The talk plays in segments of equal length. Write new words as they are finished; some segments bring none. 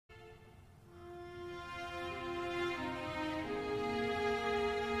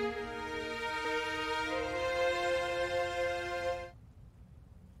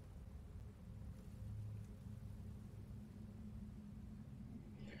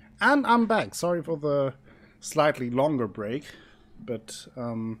And I'm back. Sorry for the slightly longer break, but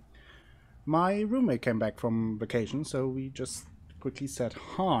my roommate came back from vacation, so we just quickly said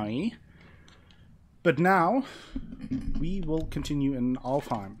hi. But now we will continue in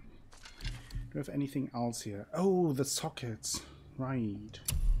Alfheim. Do we have anything else here? Oh, the sockets. Right.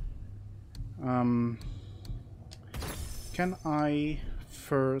 Can I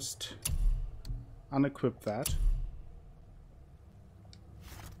first unequip that?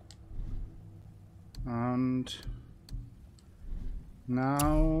 And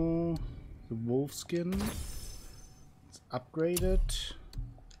now the wolf skin. Let's upgrade it.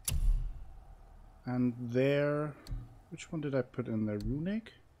 And there, which one did I put in there?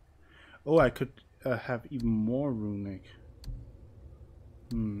 Runic? Oh, I could have even more runic.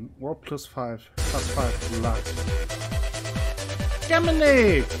 Or plus 5 luck.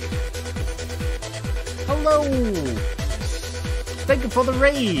 Dominic! Hello! Thank you for the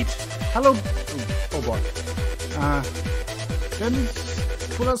raid! Hello! Oh boy. Then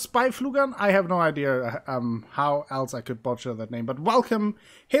Fuller Spyflugan? I have no idea how else I could butcher that name, but welcome!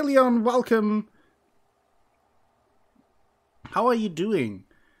 Helion, welcome! How are you doing?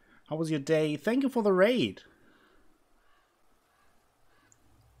 How was your day? Thank you for the raid.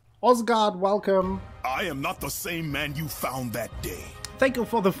 Osgard, welcome. I am not the same man you found that day. Thank you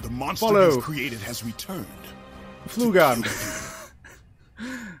for the monster follow. you created has returned. Flugan.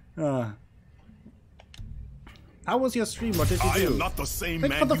 How was your stream? What did you do? I am not the same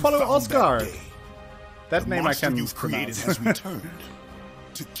Thank man you for the you follow, found Osgard. that day. That name I can you've created has returned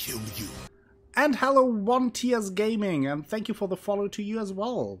to kill you. And hello, One Tears Gaming, and thank you for the follow to you as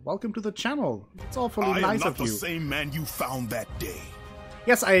well. Welcome to the channel. It's awfully nice of you. I am not the same man you found that day.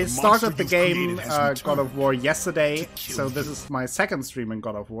 Yes, I started the game God of War yesterday, so this is my second stream in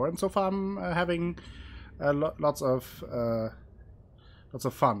God of War, and so far I'm having lots of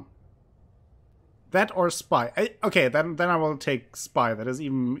fun. That or Spy. Okay, then I will take Spy. That is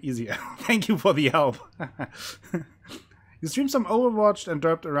even easier. Thank you for the help. You streamed some Overwatch and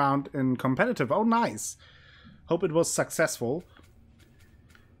derped around in competitive. Oh, nice. Hope it was successful.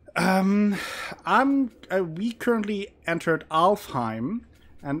 We currently entered Alfheim,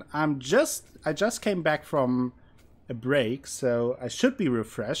 and I just came back from a break, so I should be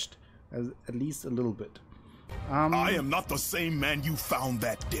refreshed, at least a little bit. I am not the same man you found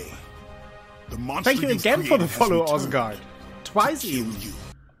that day. The monster thank you again for the follow, Osgard. Twice even.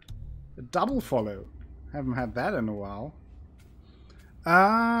 A double follow. Haven't had that in a while.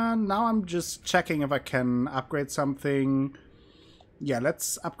 Now I'm just checking if I can upgrade something. Yeah,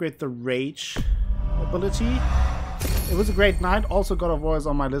 let's upgrade the Rage ability. It was a great night. Also, God of War is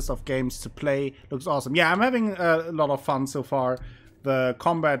on my list of games to play. Looks awesome. Yeah, I'm having a lot of fun so far. The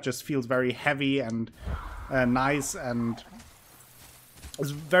combat just feels very heavy and nice, and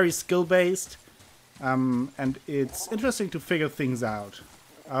it's very skill-based. And it's interesting to figure things out.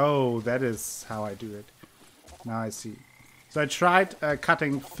 Oh, that is how I do it. Now I see. So I tried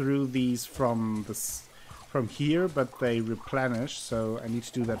cutting through these from here, but they replenish, so I need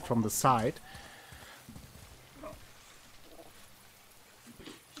to do that from the side.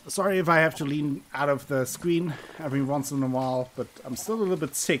 Sorry if I have to lean out of the screen every once in a while, but I'm still a little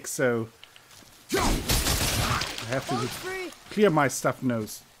bit sick, so I have to clear my stuffed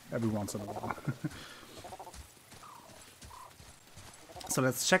nose every once in a while. So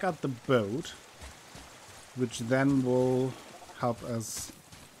let's check out the boat, which then will help us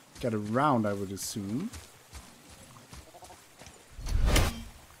get around, I would assume.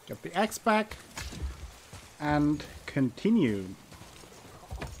 Get the axe back and continue.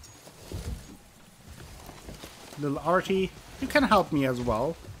 Little Artie, you can help me as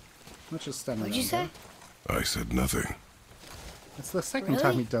well. Not just standing there. What'd you say? I said nothing. It's the second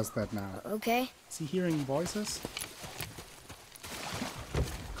time he does that now. Okay. Is he hearing voices?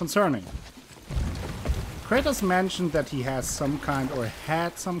 Concerning. Kratos mentioned that he has some kind, or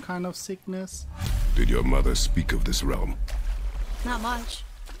had some kind of sickness. Did your mother speak of this realm? Not much.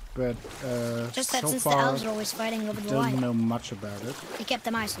 But just that so since far, the elves are always fighting over the light, doesn't know much about it. they kept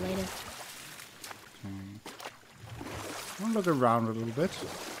them isolated. I'll look around a little bit.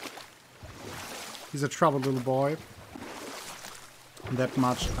 He's a troubled little boy. That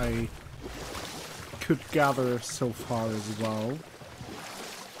much I could gather so far as well.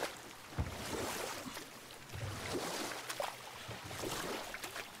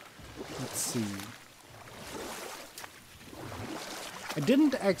 Let's see. I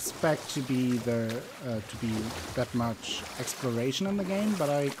didn't expect to be that much exploration in the game, but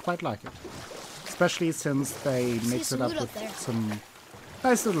I quite like it. Especially since they mix it up with some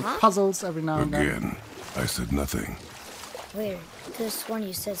nice little puzzles every now and then. Again, I said nothing. Weird. Could have sworn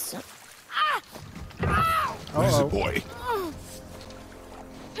you said something. What is it, boy?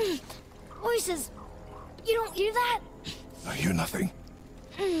 Voices! You don't hear that? I hear nothing.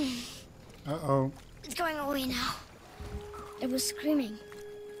 Uh-oh. It's going away now. It was screaming.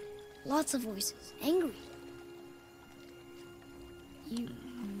 Lots of voices. Angry. You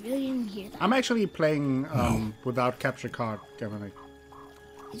really didn't hear that? I'm actually playing without capture card, Dominic.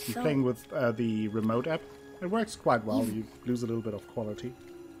 I'm playing with the remote app. It works quite well. You lose a little bit of quality.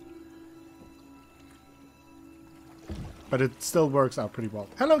 But it still works out pretty well.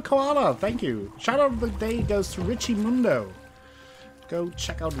 Hello, Koala. Thank you. Shout out of the day goes to Richie Mundo. Go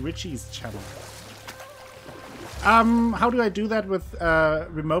check out Richie's channel. How do I do that with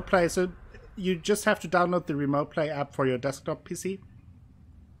Remote Play? So you just have to download the Remote Play app for your desktop PC.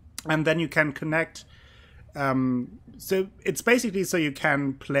 And then you can connect. So it's basically so you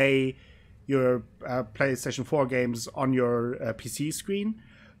can play your PlayStation 4 games on your PC screen.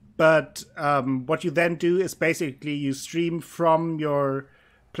 But what you then do is basically you stream from your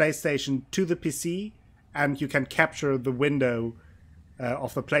PlayStation to the PC, and you can capture the window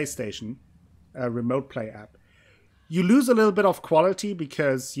of the PlayStation Remote Play app. You lose a little bit of quality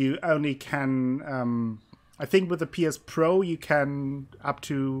because you only can, I think with the PS Pro you can up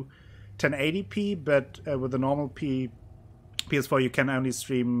to 1080p, but with the normal PS4 you can only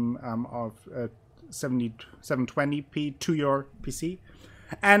stream of 720p to your PC.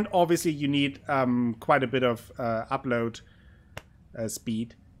 And obviously you need quite a bit of upload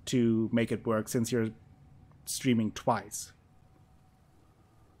speed to make it work, since you're streaming twice.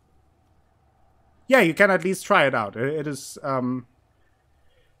 Yeah, you can at least try it out. It is... can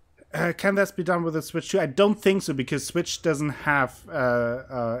this be done with the Switch too? I don't think so, because Switch doesn't have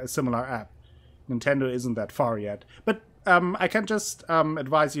a similar app. Nintendo isn't that far yet. But I can just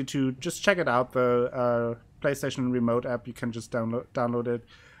advise you to just check it out, the PlayStation Remote app. You can just download it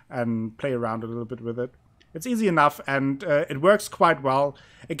and play around a little bit with it. It's easy enough, and it works quite well.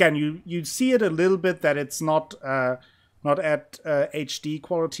 Again, you see it a little bit that it's not at HD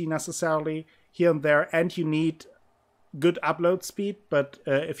quality necessarily here and there, and you need good upload speed. But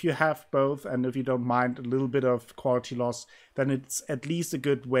if you have both, and if you don't mind a little bit of quality loss, then it's at least a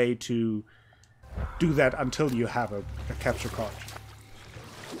good way to do that until you have a capture card.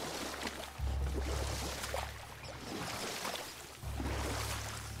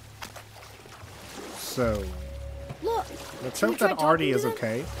 So, look, let's hope that Artie is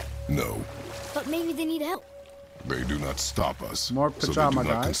okay. No, but maybe they need help. they do not stop us. More so pajama they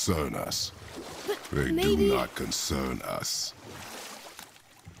do not guys. concern us. But They maybe... do not concern us.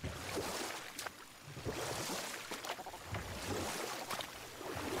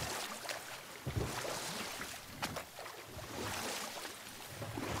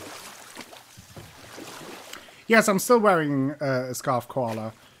 Yes, I'm still wearing a scarf,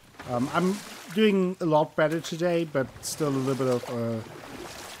 Koala. I'm doing a lot better today, but still a little bit of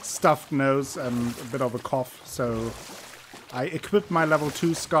a stuffed nose and a bit of a cough. So I equipped my level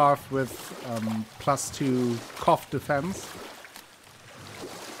 2 scarf with +2 cough defense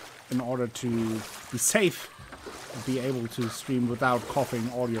in order to be safe and be able to stream without coughing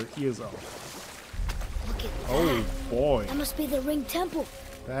all your ears off. Look at that. Oh boy, That must be the Ring Temple.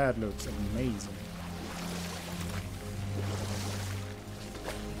 that looks amazing.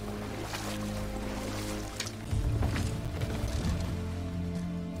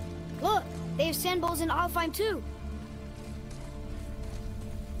 Look, they have sand bowls in Alfheim too.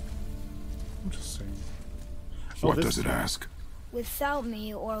 Interesting. What this- does it ask? Without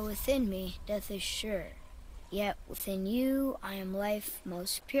me or within me, death is sure. Yet within you, I am life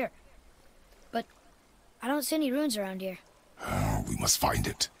most pure. But I don't see any ruins around here. Oh, we must find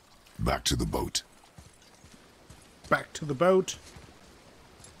it. Back to the boat. Back to the boat.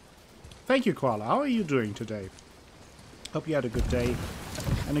 Thank you, Koala. How are you doing today? Hope you had a good day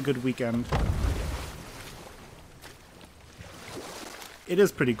and a good weekend. It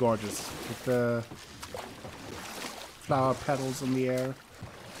is pretty gorgeous with the flower petals in the air.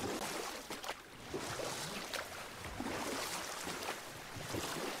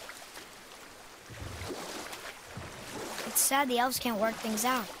 It's sad the elves can't work things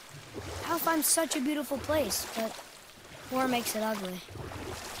out. Alfheim's such a beautiful place, but war makes it ugly.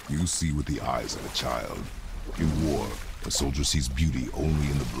 You see with the eyes of a child. In war, a soldier sees beauty only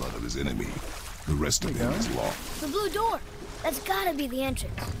in the blood of his enemy. The rest of him is law. The blue door! That's gotta be the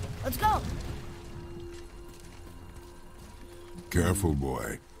entrance. Let's go! Careful,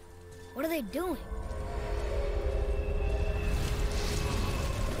 boy. What are they doing?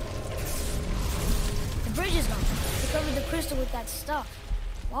 The bridge is gone. They covered the crystal with that stuff.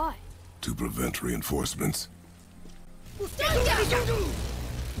 Why? To prevent reinforcements.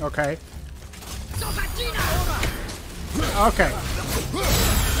 Okay. Okay.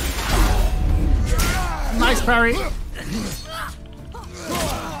 Nice parry.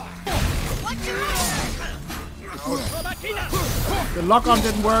 The lock-on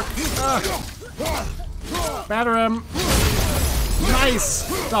didn't work. Batter him.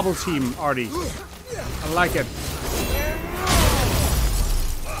 Nice double team, Artie. I like it.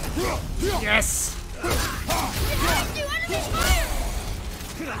 Yes.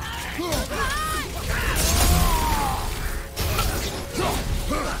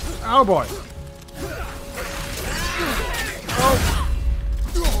 Oh boy. Oh.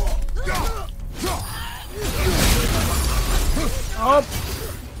 Oh.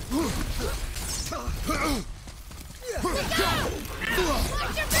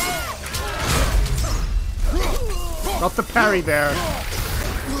 Got the parry there.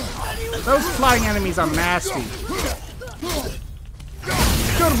 Those flying enemies are nasty.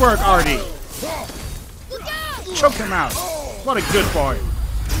 Good work, Artie. Choke him out. What a good boy.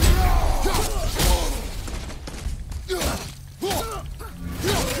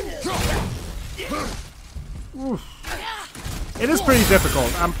 Oof. It is pretty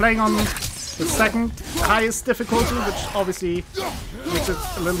difficult. I'm playing on the second highest difficulty, which obviously makes it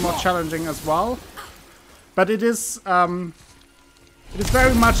a little more challenging as well. But it is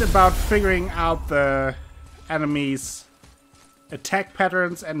very much about figuring out the enemy's attack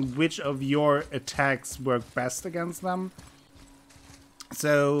patterns and which of your attacks work best against them.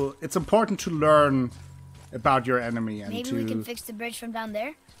 So it's important to learn about your enemy and maybe we can fix the bridge from down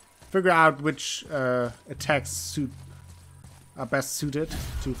there. Figure out which attacks are best suited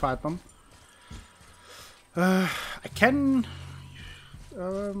to fight them. I can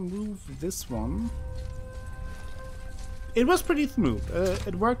move this one. It was pretty smooth.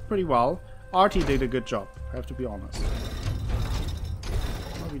 It worked pretty well. Artie did a good job, I have to be honest.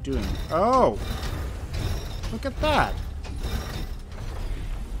 What are we doing? Oh! Look at that!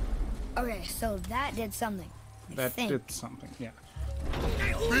 Okay, so that did something. That did something, yeah.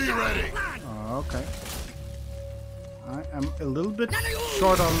 Be ready. Okay. I am a little bit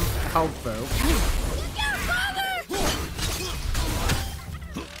short on health though.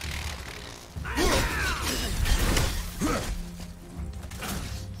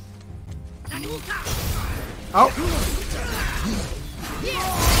 Oh!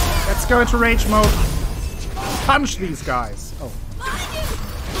 Let's go into rage mode. Punch these guys. Oh.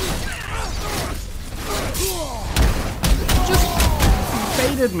 Just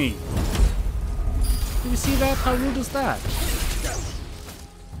baited me. Do you see that? How rude is that?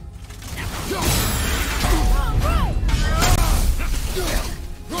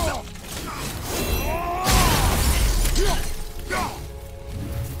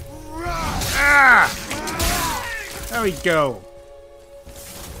 Ah! There we go.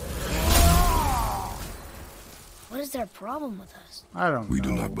 What is their problem with us? I don't know. We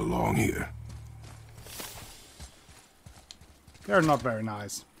do not belong here. They're not very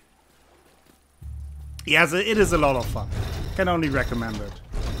nice. Yes, it is a lot of fun. Can only recommend it.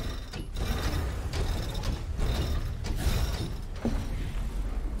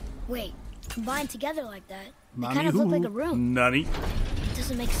 Wait, combined together like that, they Nani kind of look who? like a room. Nani. It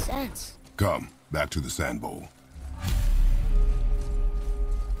doesn't make sense. Come, back to the sand bowl.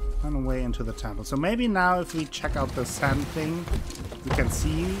 Find a way into the temple. So maybe now if we check out the sand thing, we can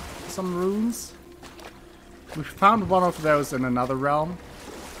see some runes. We found one of those in another realm.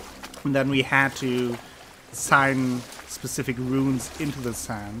 And then we had to sign specific runes into the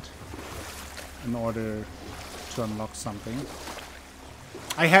sand in order to unlock something.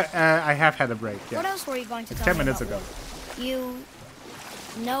 I have had a break, yeah. What else were you going to Like tell 10 me minutes about ago. war? You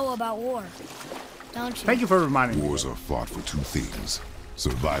know about war, don't you? Thank you for reminding me. Wars are fought for two things: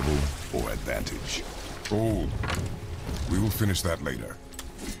 survival or advantage. Oh, we will finish that later.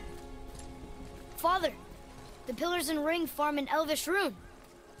 Father, the pillars and ring form an elvish rune.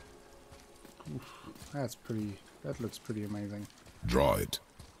 That's pretty. That looks pretty amazing. Draw it.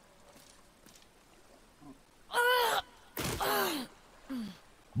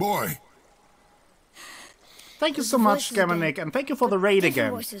 Boy! Thank you Those so much, voices again. Gamanik, and thank you for the raid Different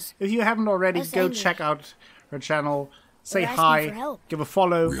again. voices. If you haven't already, Less go angry. check out her channel, say They're asking for hi, help. give a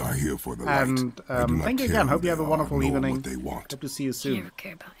follow, We are here for the light. and I do not thank you care again. who Hope you have a they wonderful are, nor evening. what they want. Hope to see you You soon. never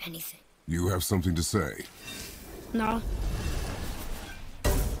care about anything. You have something to say. No.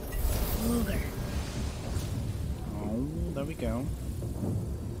 Luger. Oh, there we go.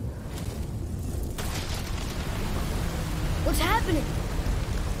 What's happening?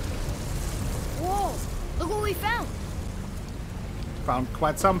 Whoa! Look what we found! Found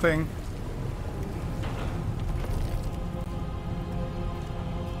quite something.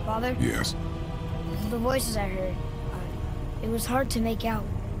 Father? Yes. The voices I heard, it was hard to make out,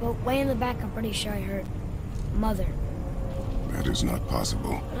 but way in the back I'm pretty sure I heard Mother. That is not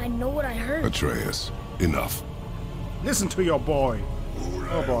possible. But I know what I heard. Atreus, enough. Listen to your boy.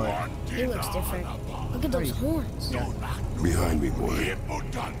 Oh boy. He looks different. Look at those horns. Yeah. Behind me, boy.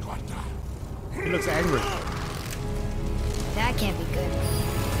 He looks angry. That can't be good.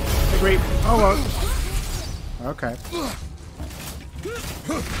 Agree. Oh well. Okay.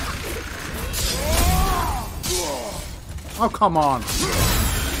 Oh, come on.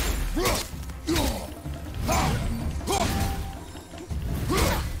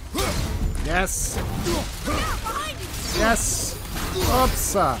 Yes. Yes.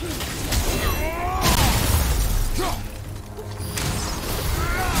 Oops.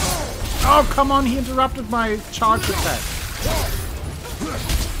 Oh, come on. He interrupted my charge attack.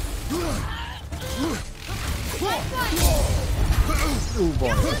 Oh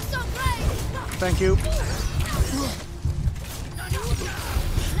boy. Thank you.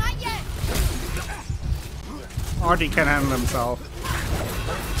 Artie can handle himself.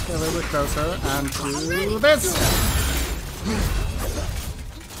 Get a little bit closer and do this.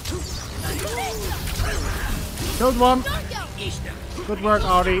 Killed one. Good work,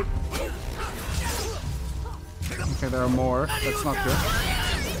 Artie. Okay, there are more. That's not good.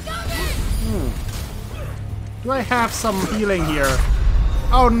 Do I have some healing here?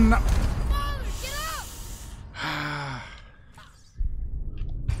 Oh no!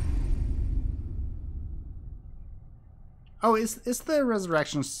 Oh, is the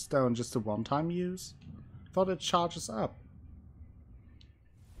resurrection stone just a one-time use? I thought it charges up.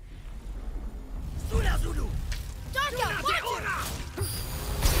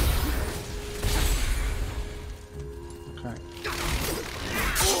 Okay.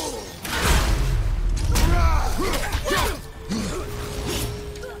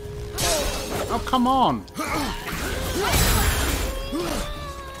 Oh, come on!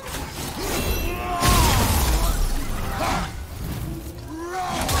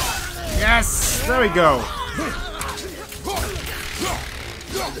 Yes! There we go!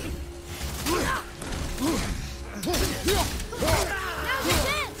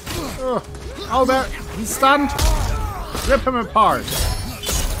 Oh, there! He's stunned! Rip him apart!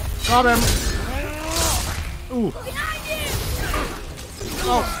 Got him! Ooh!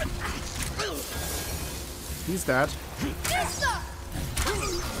 Oh! He's dead.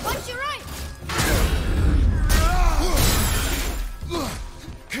 What's your right?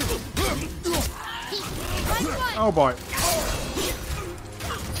 Oh boy.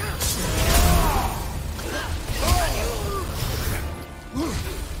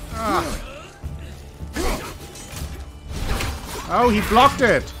 Oh, he blocked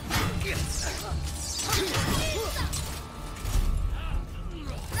it.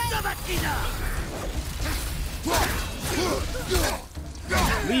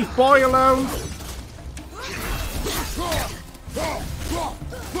 Leave boy alone.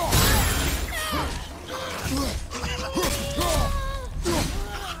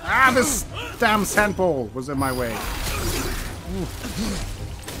 Ah, this damn sandball was in my way. Ooh.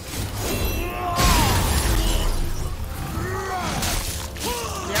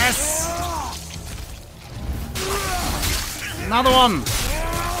 Yes! Another one!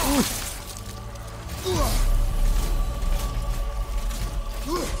 Ooh.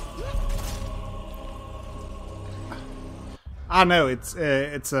 Ah no, it's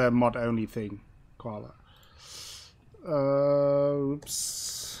a mod only thing, Koala.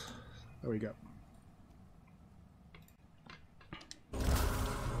 Oops. There we go.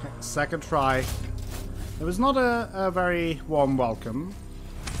 Okay, second try. It was not a very warm welcome.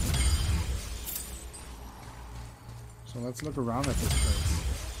 So let's look around at this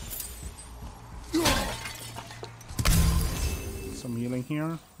place. Some healing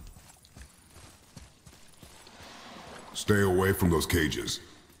here. Stay away from those cages.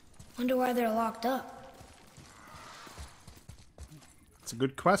 Wonder why they're locked up. It's a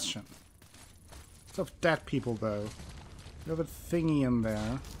good question. Lots of dead people though. You have a thingy in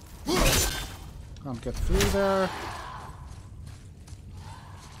there. Can't get through there.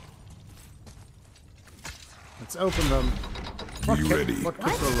 Let's open them. What Be ready. What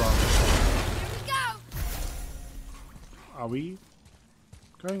could go wrong? Here we go. Are we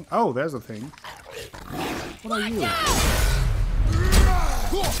going? Oh, there's a thing. What are you?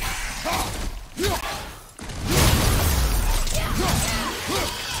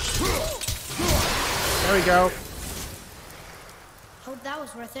 There we go. Hope that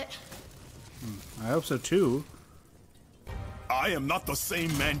was worth it. I hope so too. I am not the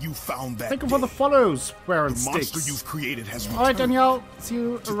same man you found that Thank you day. for the follows, Square and The monster Sticks. you've created has Alright, returned Danielle. See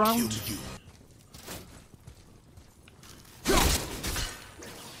you to around. kill you.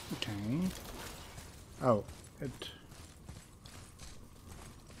 Okay. Oh, it...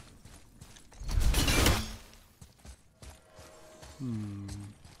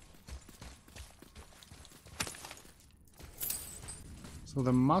 So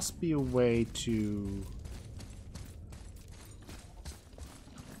there must be a way to...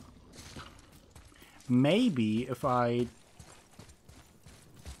 Maybe if I...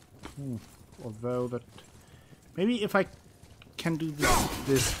 although that... Maybe if I can do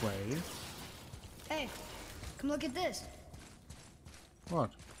this way. Hey, come look at this. What?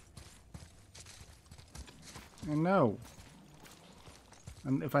 I know.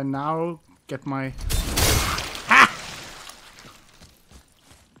 And if I now get my... Ha!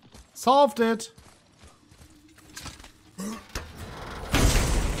 Solved it!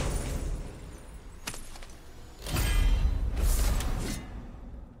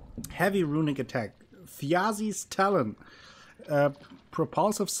 Heavy runic attack. Thiazi's Talon.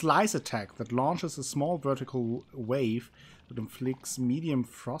 Propulsive slice attack that launches a small vertical wave that inflicts medium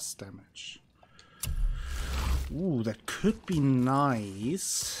frost damage. Ooh, that could be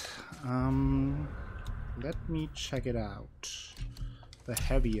nice. Let me check it out. The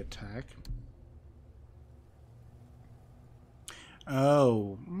heavy attack.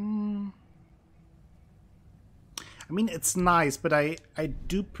 Oh. I mean, it's nice, but I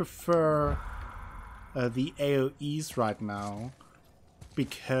do prefer the AoEs right now.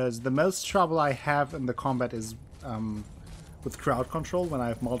 Because the most trouble I have in the combat is with crowd control when I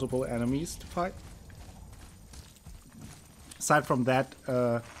have multiple enemies to fight. Aside from that,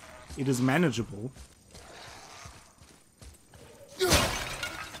 it is manageable.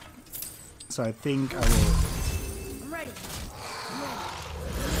 So I think I will... I'm ready.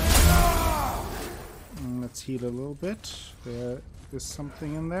 Let's heal a little bit. There is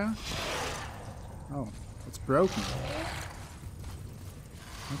something in there. Oh, it's broken.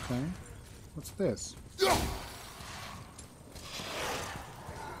 Okay. What's this?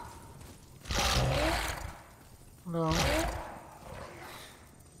 Hello.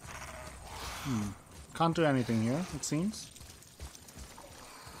 Can't do anything here, it seems.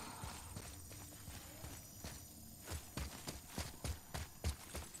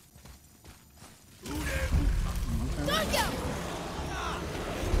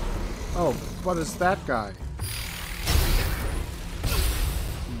 Oh, what is that guy?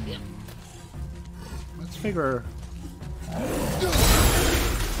 Let's figure.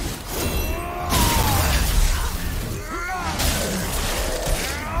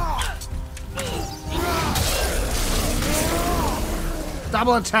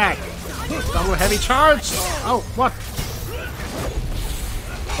 Double attack! Double heavy charge! Oh, what?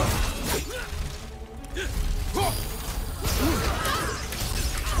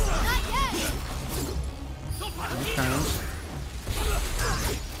 Okay.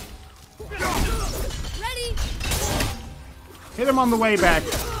 Ready? Hit him on the way back.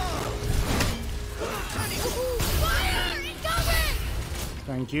 Fire! Incoming!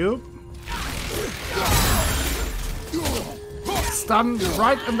 Thank you. Stunned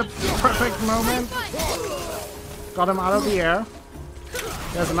right in the perfect moment. Got him out of the air.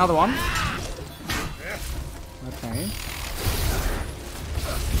 There's another one. Okay.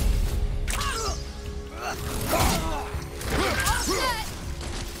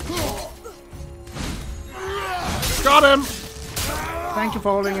 Got him! Thank you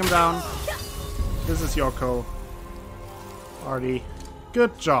for holding him down. This is your call. Artie.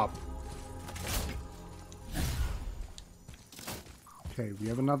 Good job. Okay, we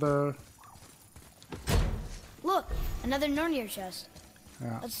have another... Look, another Nornir chest.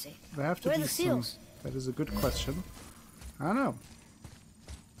 Yeah. Let's see. There have to Where are be the some... seals? That is a good question. I don't know.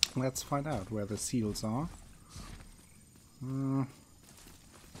 Let's find out where the seals are.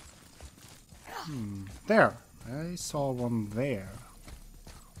 There. I saw one there.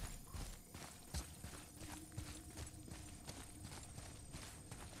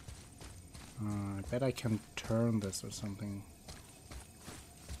 I bet I can turn this or something.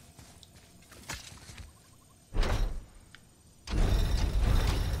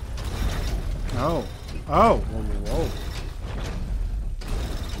 Oh. Oh! Whoa, whoa, whoa.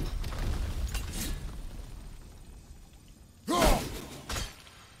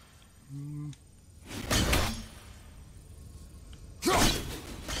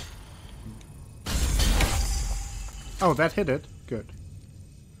 Oh, that hit it. Good.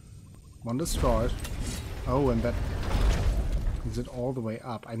 One destroyed. Oh, and that is it all the way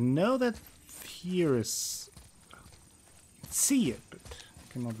up. I know that here is see it, but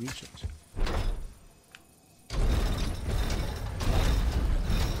I cannot reach it.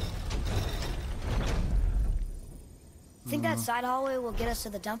 Think that side hallway will get us to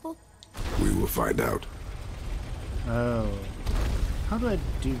the temple? We will find out. Oh. How do I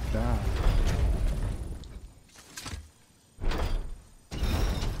do that?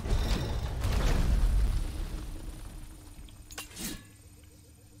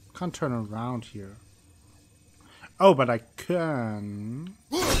 Can't turn around here. Oh, but I can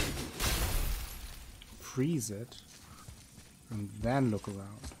freeze it and then look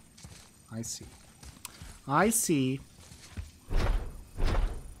around. I see. I see.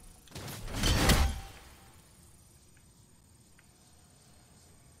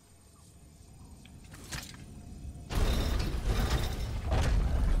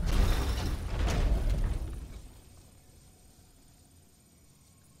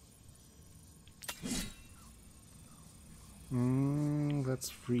 Let's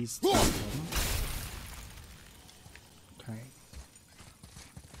freeze this one. Okay.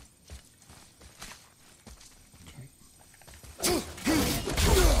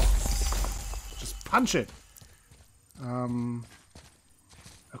 Just punch it.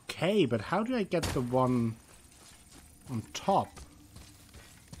 Okay, but how do I get the one on top?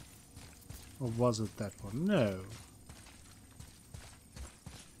 Or was it that one? No.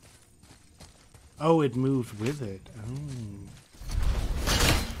 Oh, it moved with it. Oh.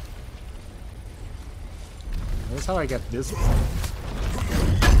 That's how I get this one.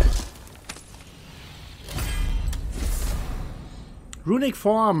 Runic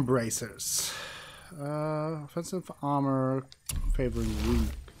forearm bracers. Offensive armor favoring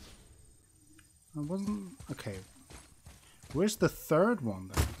runic. I wasn't... Okay. Where's the third one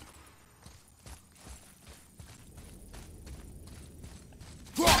then?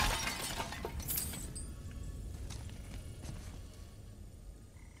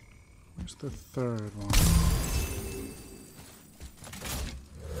 Where's the third one?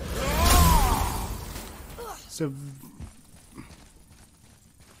 So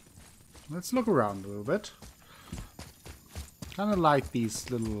let's look around a little bit. Kind of like these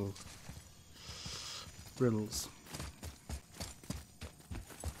little riddles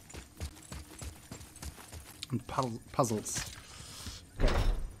and puzzles. Okay.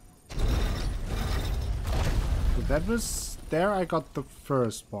 So that was there. I got the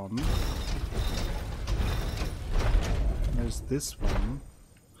first one. There's this one.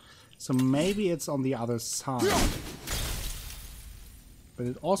 So maybe it's on the other side. But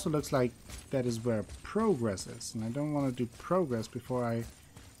it also looks like that is where progress is. And I don't want to do progress before I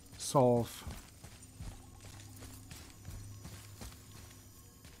solve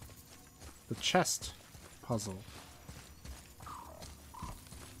the chest puzzle.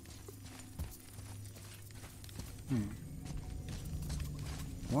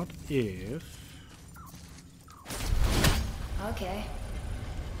 What if... Okay.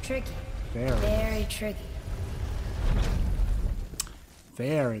 Tricky. There. Very tricky.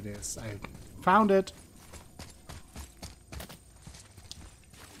 There it is. I found it.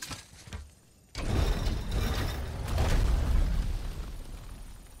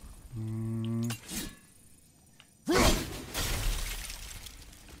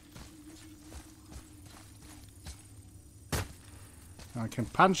 I can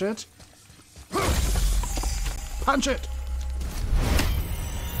punch it. Punch it!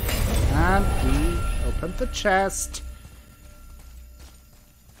 And we opened the chest.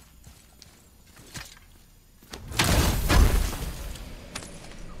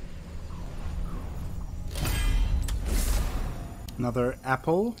 Another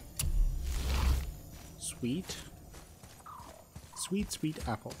apple. Sweet. Sweet, sweet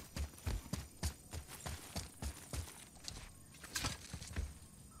apple.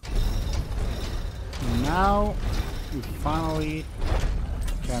 And now we finally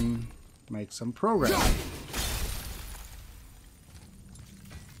can make some progress.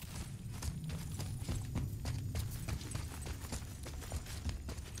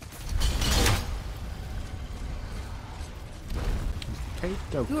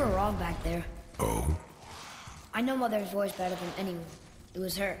 You were wrong back there. Oh? I know Mother's voice better than anyone. It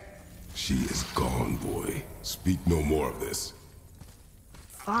was her. She is gone, boy. Speak no more of this.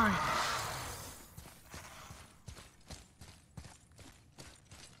 Fine.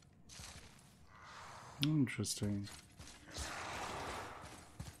 Interesting.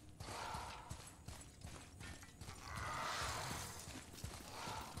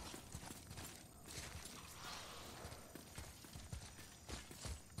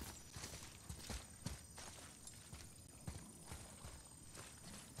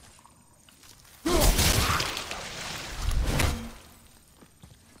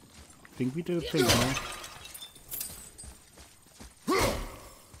 think we did a thing here.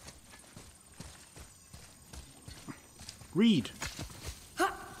 Read.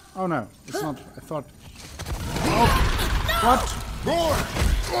 Oh no, it's not. I thought. Oh, what?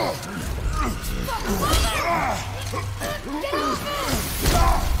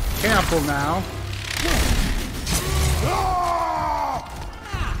 Careful now.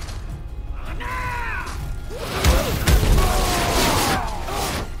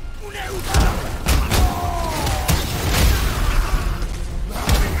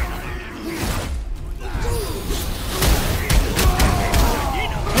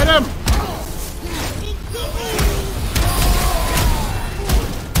 Hit him!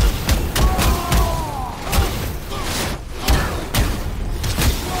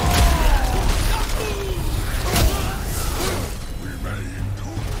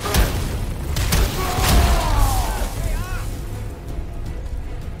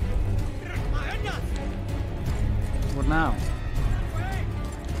 What now?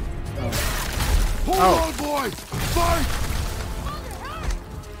 Hold on, boys! Fight!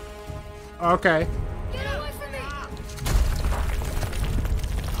 Okay. Get away from me!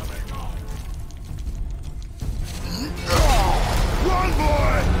 Run,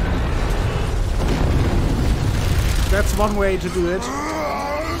 boy! That's one way to do it.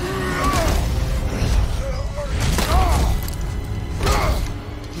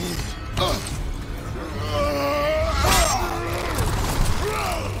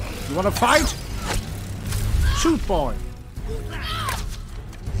 You wanna fight? Shoot, boy!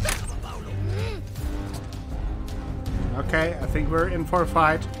 Okay, I think we're in for a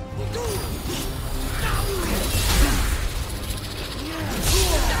fight.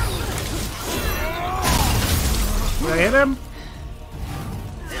 Did I hit him?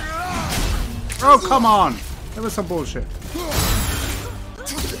 Oh, come on! That was some bullshit.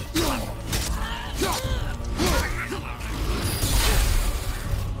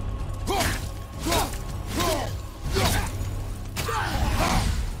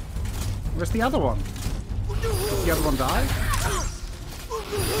 Where's the other one? Did the other one die?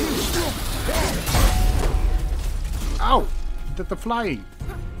 Ow! Did the flying.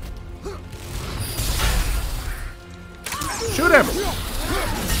 Shoot him!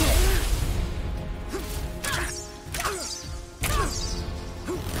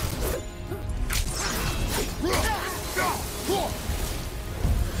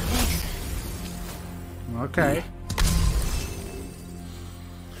 Okay.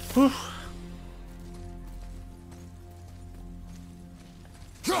 Whew.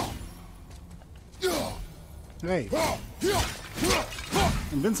 Hey.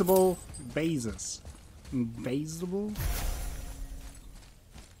 Invincible bases. Invasible?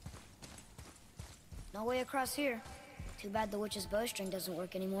 No way across here. Too bad the witch's bowstring doesn't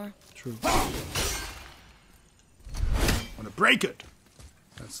work anymore. True. Wanna break it!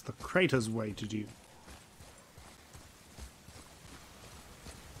 That's the Kratos way to do.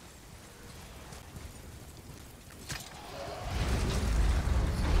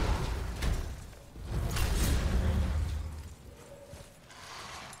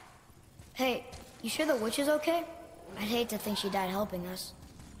 Hey, you sure the witch is okay? I'd hate to think she died helping us.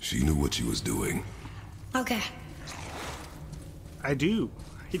 She knew what she was doing. Okay. I do,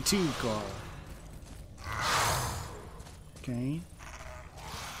 Carl. Okay.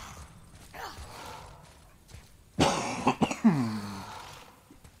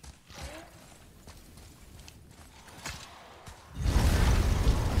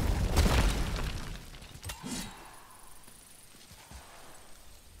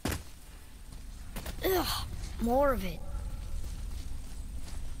 Ugh, more of it.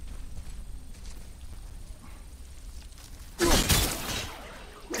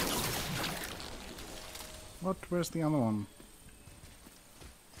 What? Where's the other one?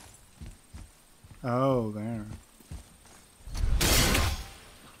 Oh, there.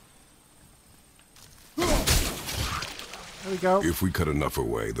 There we go. If we cut enough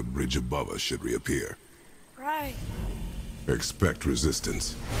away, the bridge above us should reappear. Right. Expect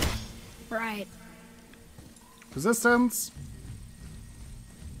resistance. Right. Resistance!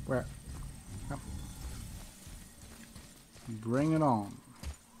 Where? Oh. Bring it on.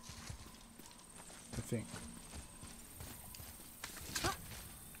 I think.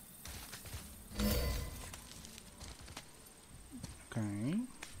 Okay.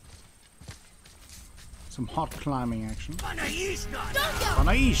 Some hot climbing action.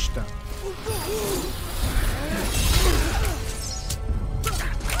 Panaishta!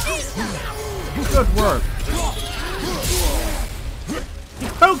 Good work!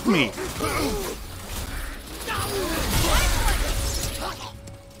 Poke me!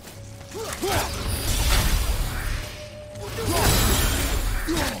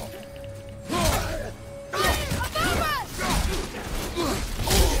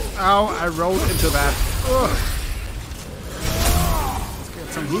 Ow, I rolled into that. Ugh. Let's get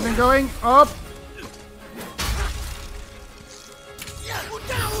some healing going. Up.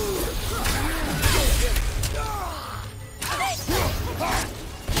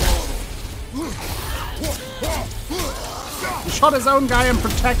 He shot his own guy and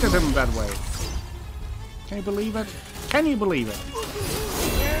protected him that way. Can you believe it? Can you believe it?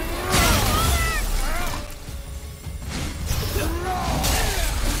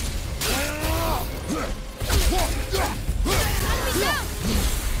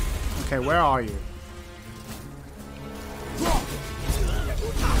 Okay, where are you?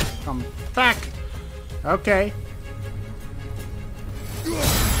 Come back! Okay.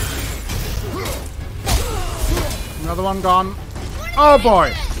 Another one gone. Oh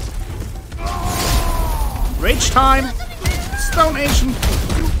boy! Rage time! Stone Asian!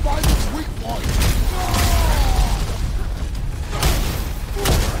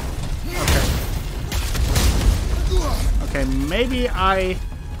 Okay, maybe I...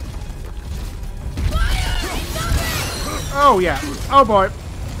 Oh yeah. Oh boy.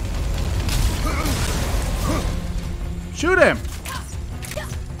 Shoot him!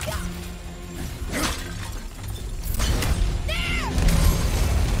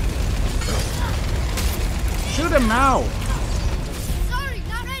 Shoot him now! Sorry,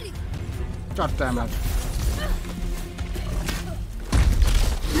 not ready. God damn it.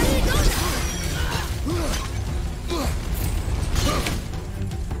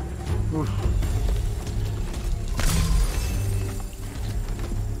 Oof.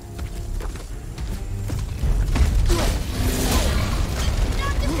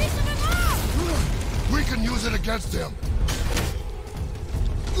 We can use it against him.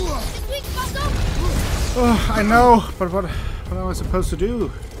 Oh, I know, but what am I supposed to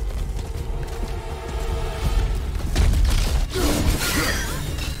do?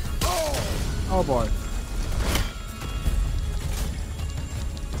 Oh boy.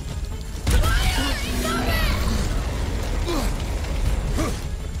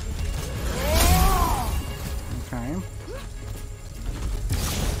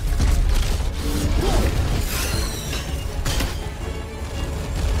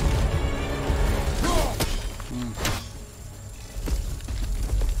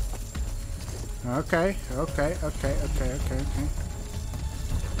 Okay. Okay.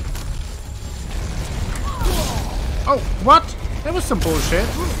 Oh, what? That was some bullshit.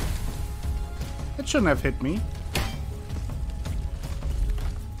 It shouldn't have hit me.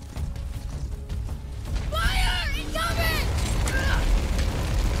 Fire! Incoming!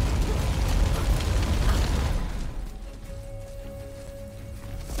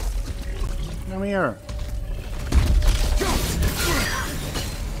 Come here.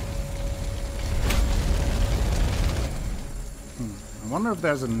 I wonder if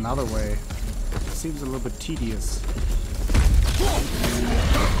there's another way. It seems a little bit tedious.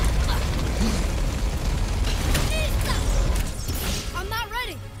 I'm not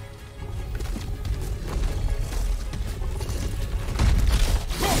ready.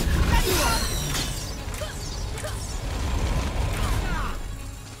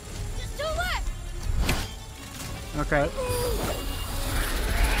 Just too late. Okay.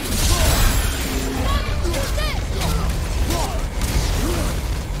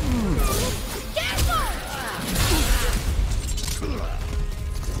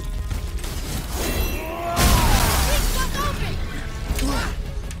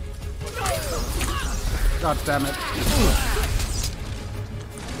 God damn it.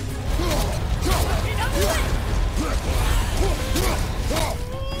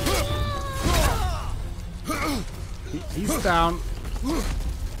 He's down.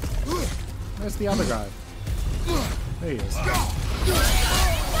 Where's the other guy? There he is.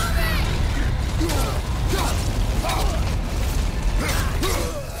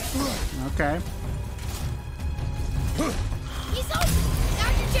 Okay. He's open.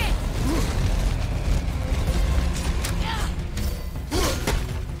 Now's your chance.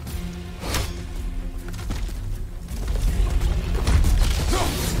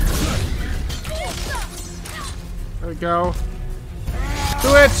 There we go. Do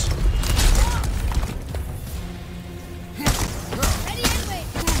it! Ready anyway.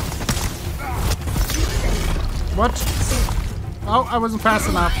 What? Oh, I wasn't fast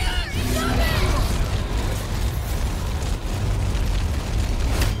enough.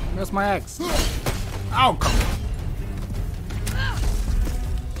 Where's my axe? Oh, come on.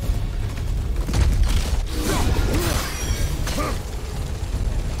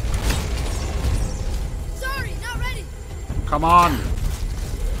 come on.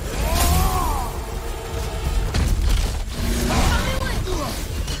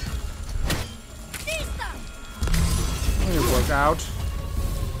 It worked out.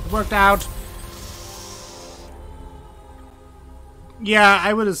 It worked out. Yeah,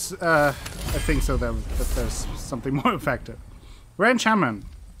 I would. I think so. That there's something more effective. Rare enchantment.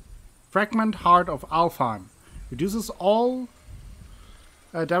 Fragment Heart of Alfheim. Reduces all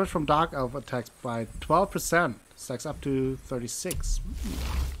damage from Dark Elf attacks by 12%. Stacks up to 36.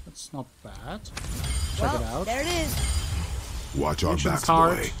 That's not bad. Check it out. There it is. Watch our Ancient's backs,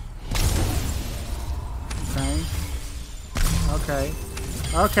 Heart. boy. Okay.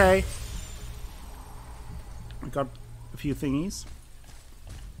 Okay. We got a few thingies.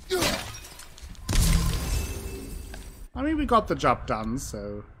 I mean, we got the job done,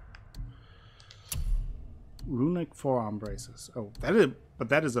 so... Runic forearm braces. Oh,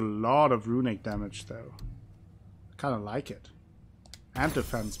 that is a lot of runic damage, though. I kind of like it. And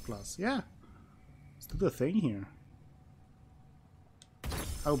defense plus. Yeah. Let's do the thing here.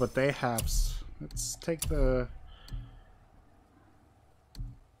 Oh, but they have... Let's take the...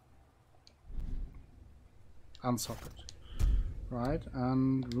 unsocket. Right,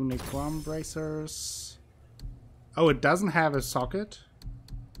 and runic forearm bracers. Oh, it doesn't have a socket?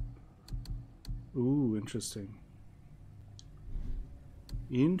 Ooh, interesting.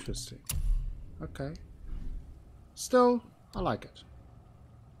 Interesting. Okay. Still, I like it.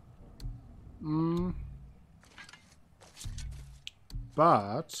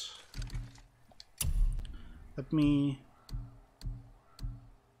 But let me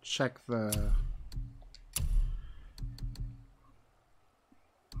check the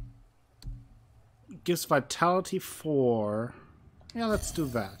gives vitality 4. Yeah, let's do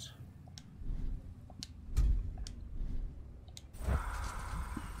that.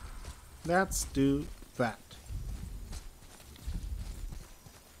 Let's do that.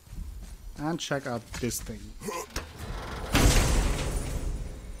 And check out this thing.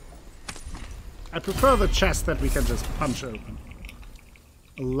 I prefer the chest that we can just punch open.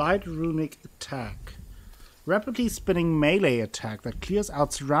 A light runic attack. Rapidly spinning melee attack that clears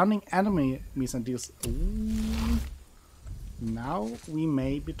out surrounding enemies and deals... Ooh. Now we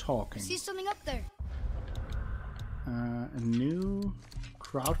may be talking. See something up there. A new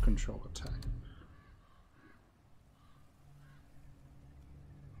crowd control attack.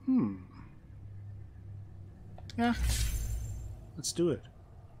 Yeah. Let's do it.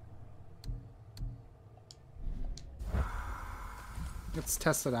 Let's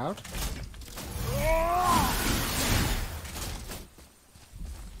test it out.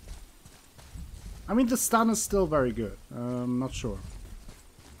 I mean, the stun is still very good. Not sure.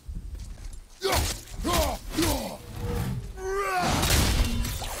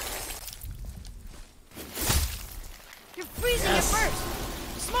 You're freezing at first.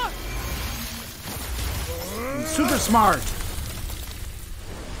 Smart. Super smart.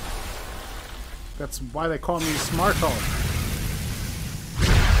 That's why they call me Smart Hulk.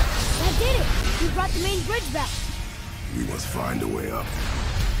 That did it. We brought the main bridge back. We must find a way up.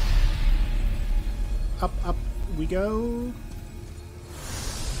 Up, up we go.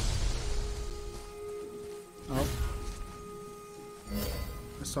 Oh.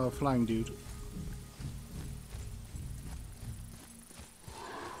 I saw a flying dude.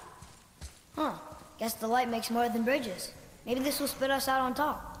 Huh. Guess the light makes more than bridges. Maybe this will spit us out on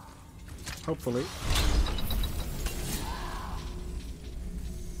top. Hopefully.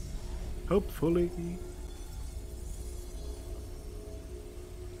 Hopefully.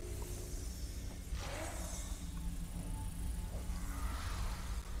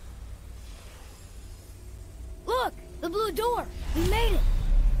 Look! The blue door! We made it!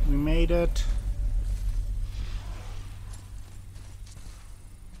 We made it.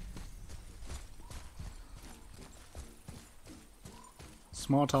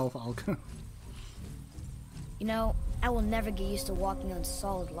 Smart Elf Alka. You know, I will never get used to walking on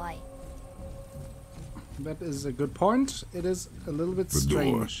solid light. That is a good point. It is a little bit The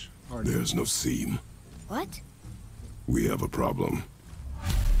strange. door. There's no seam. What? We have a problem.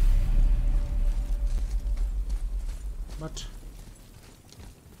 What?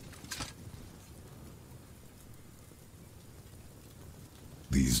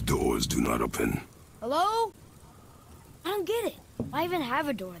 These doors do not open. Hello? I don't get it. Why even have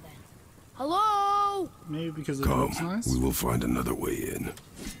a door then? Hello? Maybe because it Come, looks nice. we will find another way in.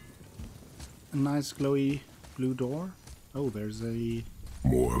 A nice glowy blue door. Oh, there's a...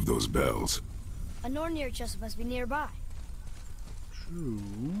 More of those bells. A Nornir chest must be nearby. True.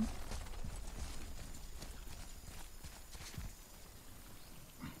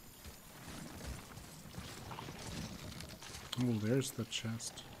 Oh, there's the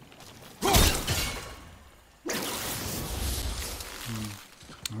chest.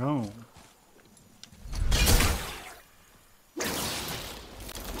 Oh.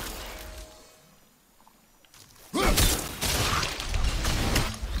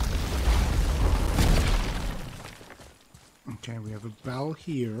 Okay, we have a bell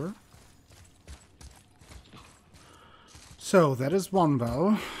here. So that is one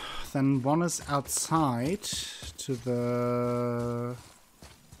bell. Then one is outside to the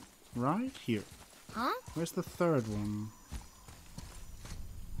right here. Huh? Where's the third one?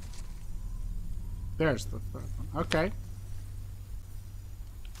 There's the third one. Okay.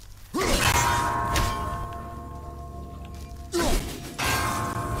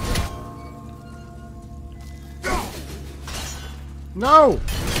 No!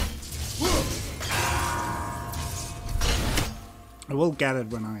 I will get it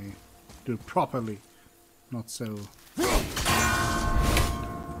when I do it properly. Not so...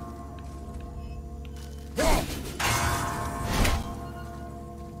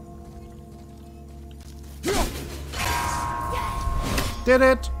 Did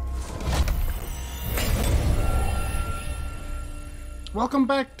it! Welcome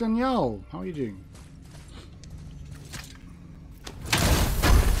back, Danielle. How are you doing?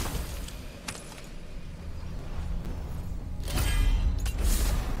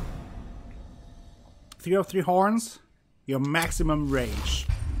 Three of three horns, your maximum rage.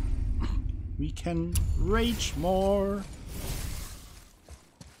 We can rage more.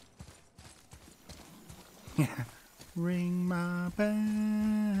 Yeah. Ring my bell,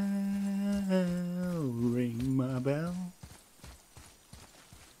 ring my bell.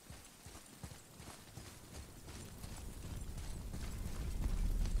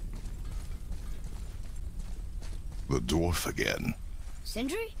 The dwarf again.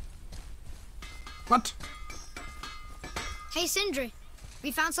 Sindri? What? Hey, Sindri.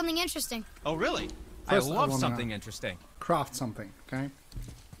 We found something interesting. Oh, really? First, I I love wanna- something interesting. Craft something, okay?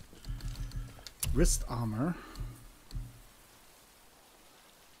 Wrist armor.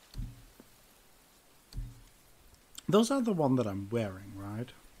 Those are the one that I'm wearing, right?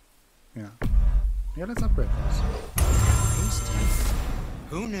 Yeah. Yeah, let's upgrade those.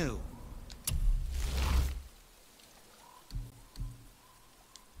 Who knew?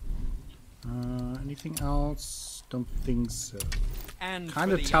 Anything else? Don't think so. And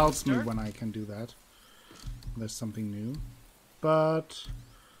Kind for of the tells me youngster? when I can do that. There's something new. But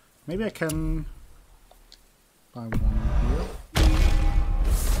maybe I can buy one here.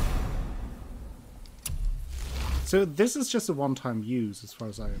 So this is just a one-time use as far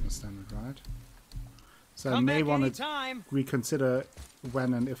as I understand it, right? So I Come may back want to anytime. reconsider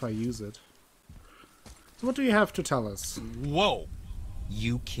when and if I use it. So what do you have to tell us? Whoa!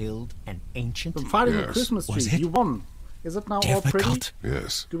 You killed an ancient? I'm fighting the Yes. Christmas tree. Was it You won. Is it now all pretty? difficult?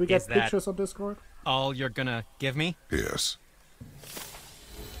 Yes. Do we get Is that- pictures on Discord? All you're gonna give me? Yes.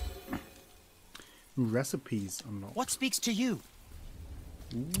 Recipes unlocked. What speaks to you?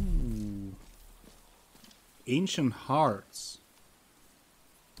 Ooh. Ancient hearts.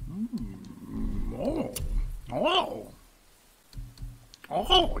 Oh. Oh.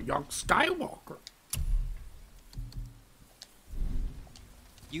 Oh, young Skywalker.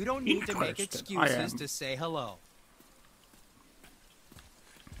 You don't need to make Interested, I excuses am. to say hello.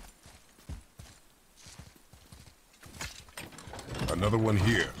 Another one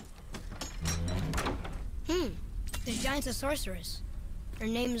here. This giant's a sorceress. Her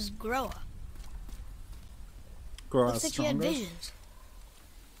name's Groa. Groa Looks like she had stronger. visions.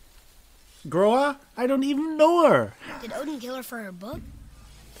 Groa? I don't even know her. Did Odin kill her for her book?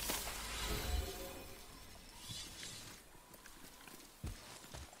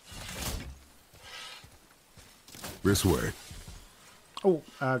 This way. Oh,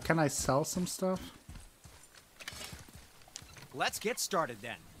 can I sell some stuff? Let's get started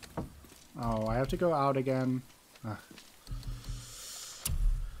then. Oh, I have to go out again. Ah.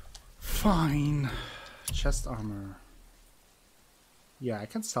 Fine. Chest armor. Yeah, I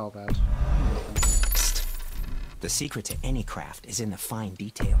can sell that. The secret to any craft is in the fine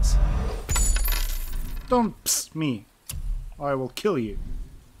details. Don't psst me, or I will kill you.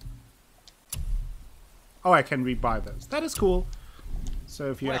 Oh, I can rebuy those. That is cool. So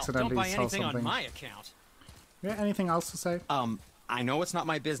if you Well, accidentally don't buy sell anything something... on my account. Yeah, anything else to say? I know it's not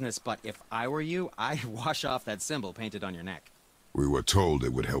my business, but if I were you, I'd wash off that symbol painted on your neck. We were told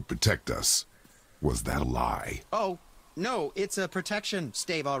it would help protect us. Was that a lie? Oh, no, it's a protection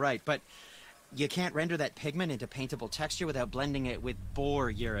stave, all right, but you can't render that pigment into paintable texture without blending it with boar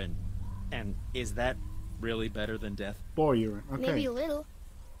urine. And is that really better than death? Boar urine. Okay. Maybe a little.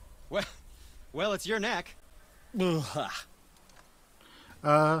 Well, it's your neck. Ugh.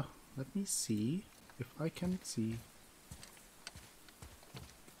 Let me see if I can see.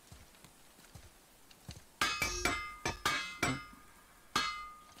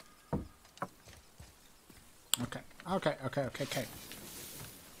 Okay.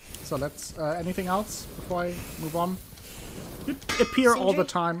 So let's, anything else before I move on? You appear all the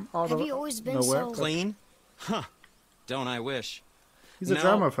time out have of you always been nowhere. so Clean? Huh. Don't I wish. He's a No,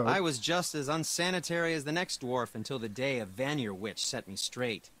 germaphobe. I was just as unsanitary as the next dwarf until the day a Vanir witch set me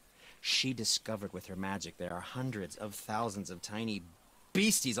straight. She discovered with her magic there are hundreds of thousands of tiny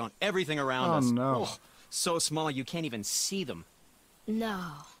beasties on everything around us. No. Oh, so small you can't even see them.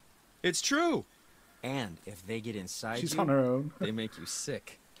 No. It's true. And if they get inside She's you, on her own. they make you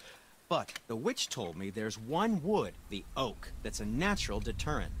sick. But the witch told me there's one wood, the oak, that's a natural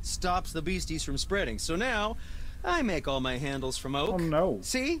deterrent. Stops the beasties from spreading. So now, I make all my handles from oak. Oh no.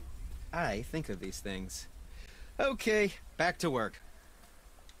 See? I think of these things. Okay, back to work.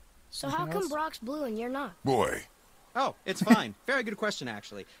 So how Anything come else? Brock's blue and you're not? Boy, Oh, it's fine. Very good question,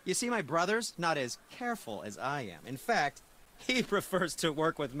 actually. You see, my brother's not as careful as I am. In fact, he prefers to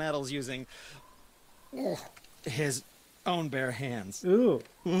work with metals using his own bare hands. Ooh.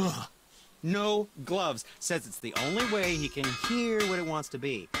 Ugh. No gloves. Says it's the only way he can hear what it wants to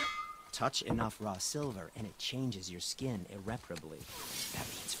be. Touch enough raw silver and it changes your skin irreparably. That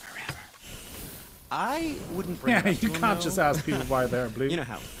means forever. I wouldn't bring it Yeah, up you to him, can't just though. ask people why they're blue. You know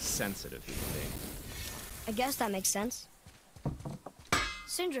how sensitive he can be. I guess that makes sense.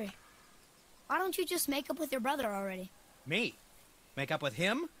 Sindri, why don't you just make up with your brother already? Me? Make up with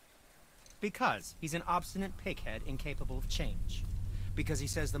him? Because he's an obstinate pighead incapable of change. Because he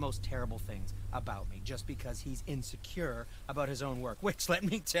says the most terrible things about me, just because he's insecure about his own work, which, let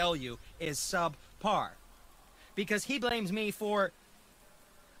me tell you, is subpar. Because he blames me for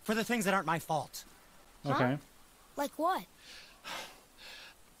the things that aren't my fault. Okay. Like what?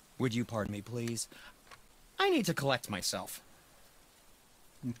 Would you pardon me, please? I need to collect myself.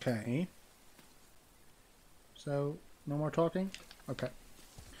 Okay. So, no more talking? Okay.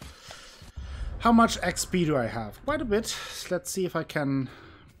 How much XP do I have? Quite a bit. Let's see if I can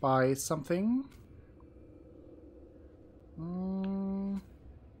buy something.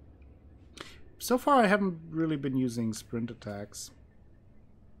 So far I haven't really been using sprint attacks.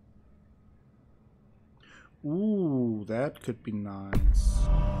 Ooh, that could be nice.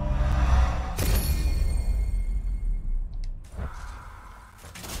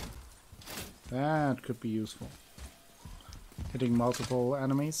 That could be useful. Hitting multiple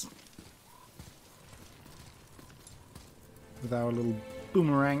enemies. With our little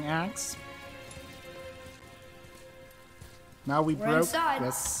boomerang axe. Now we We're broke. inside.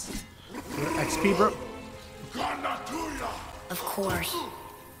 Yes. XP broke. Of course.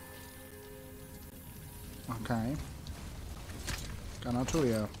 Okay.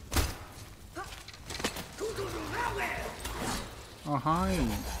 Ganaturia. Oh, hi.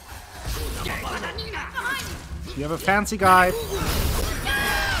 You have a fancy guy. Okay,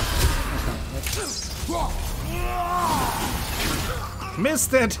 let's...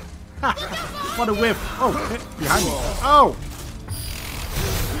 Missed it! What a whiff! Oh, behind me. Oh!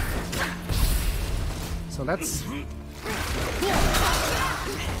 So let's...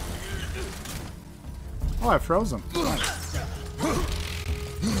 Oh, I froze him. Nice.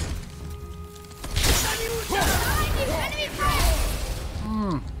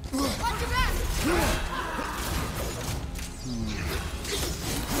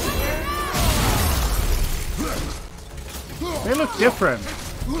 They look different.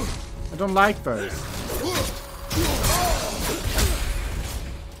 I don't like those.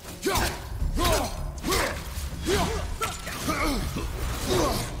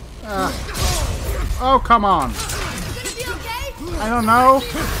 Oh, come on. I don't know.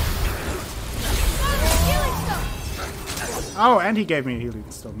 Oh, and he gave me a healing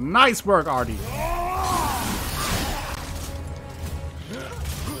stone. Nice work, Artie.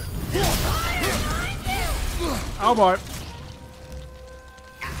 Oh boy.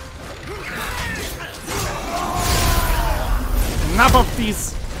 Enough of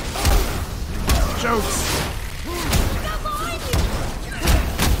these jokes.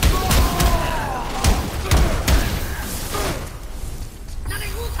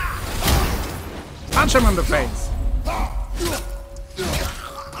 Punch him in the face.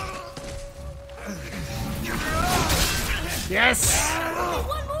 Yes.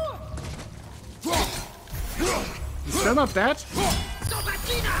 He's still not dead?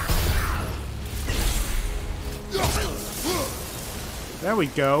 There we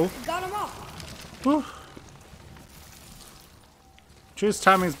go. Got him up. Whew. Drew's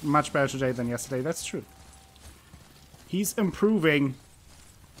timing is much better today than yesterday. That's true. He's improving.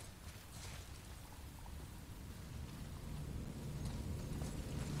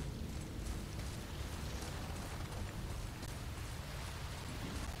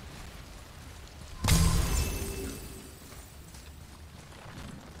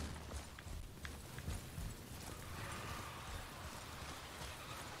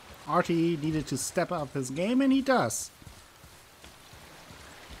 Artie needed to step up his game, and he does.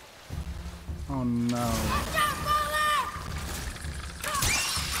 Oh no.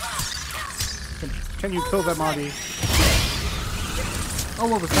 Can you kill them, Artie? Oh,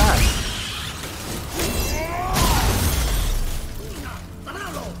 what was that?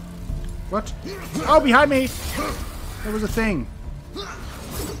 What? Oh, behind me! There was a thing.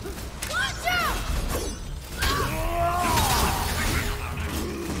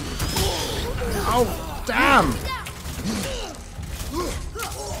 Oh, damn!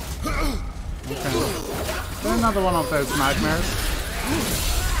 Okay. There's another one of those nightmares.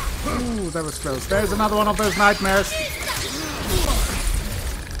 Ooh, that was close. There's another one of those nightmares.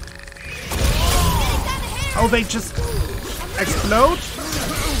 Oh, they just explode?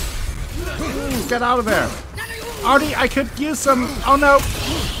 Ooh, get out of there. Artie, I could use some... Oh, no.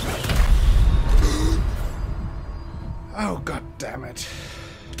 Oh, god damn it.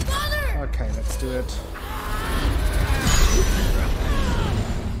 Okay, let's do it.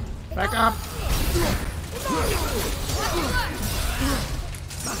 Back up.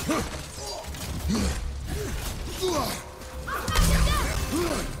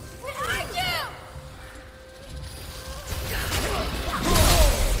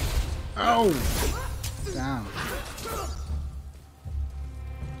 Oh! Damn.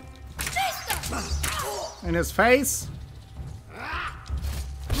 In his face?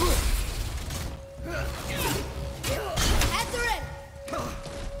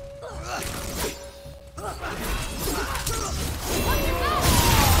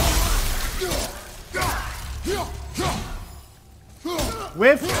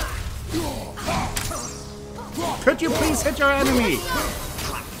 Whiff! Could you please hit your enemy?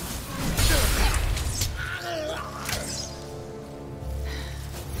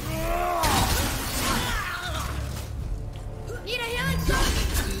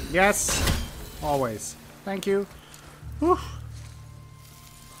 Yes, always. Thank you. Whew.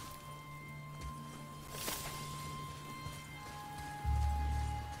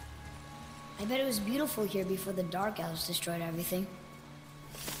 I bet it was beautiful here before the Dark Elves destroyed everything.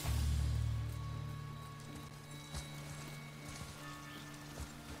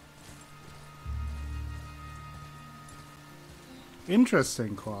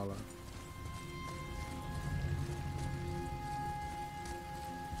 Interesting, Koala.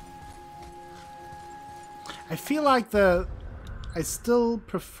 I feel like I still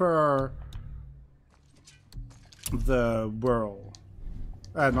prefer the whirl.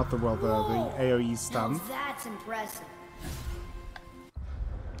 Not the whirl, the AoE stun. Now that's impressive.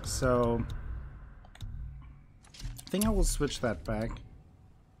 So, I think I will switch that back.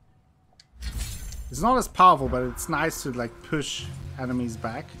 It's not as powerful, but it's nice to like push enemies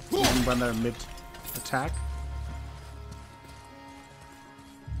back even when they're mid-attack.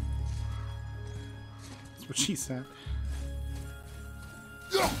 That's what she said.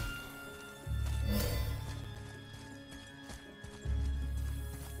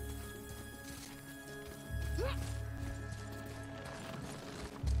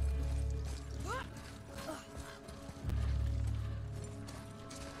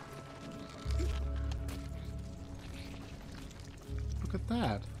 Look at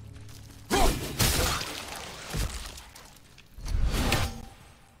that.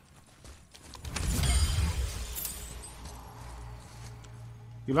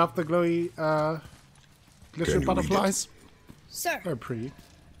 You love the glowy glitter butterflies? Sir, They're pretty.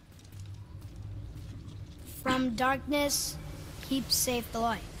 from darkness, keep safe the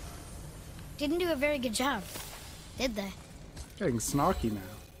light. Didn't do a very good job, did they? Getting snarky now.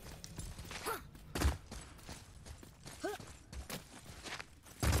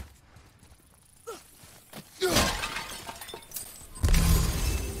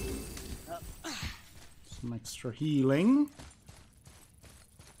 Some extra healing.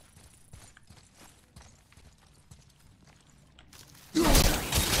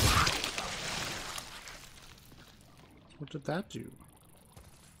 What did that do?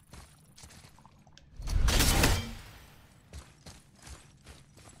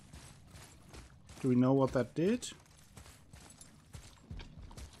 Do we know what that did?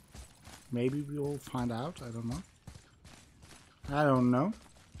 Maybe we will find out. I don't know. I don't know.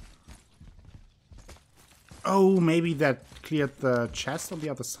 Oh, maybe that cleared the chest on the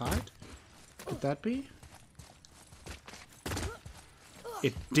other side? Could that be?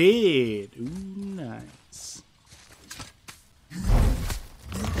 It did! Ooh, nice.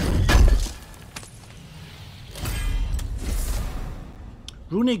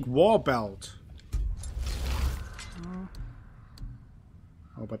 Runic War Belt.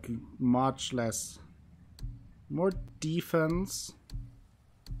 Oh, but much less. More defense.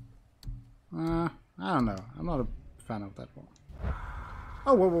 I don't know. I'm not a fan of that one.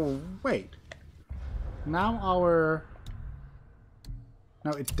 Oh, whoa, wait. Now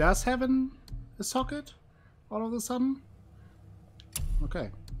now it does have a socket all of a sudden?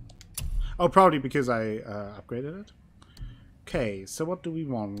 Okay. Oh, probably because I upgraded it. Okay, so what do we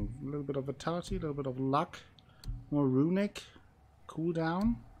want? A little bit of vitality, a little bit of luck, more runic,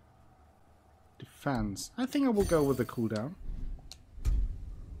 cooldown, defense. I think I will go with the cooldown.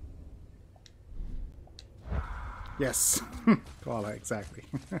 Yes, Koala, exactly.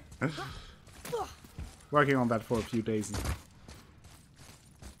 Working on that for a few days now.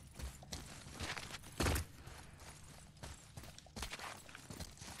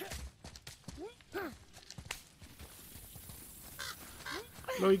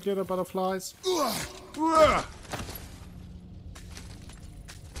 Glowy glitter butterflies.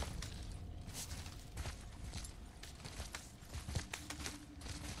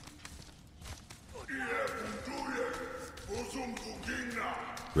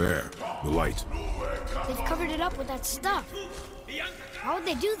 There, the light. They've covered it up with that stuff. How would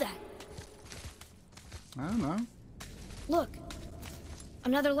they do that? I don't know. Look.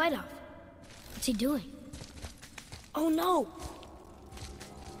 Another light off. What's he doing? Oh no!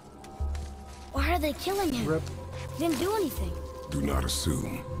 Why are they killing him? Rip. He didn't do anything. Do not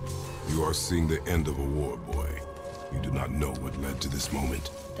assume. You are seeing the end of a war, boy. You do not know what led to this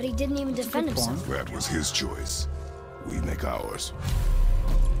moment. But he didn't even defend good point. himself. That was his choice. We make ours.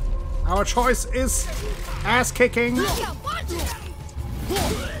 Our choice is ass kicking. Let's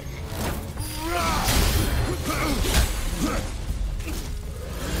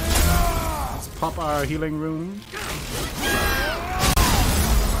pop our healing rune.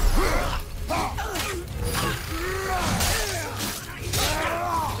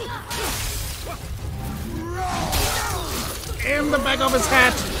 In the back of his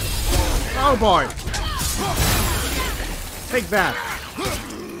head. Oh boy. Take that.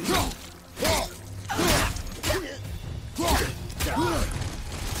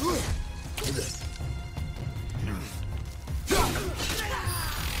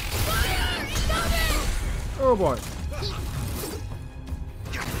 Oh boy.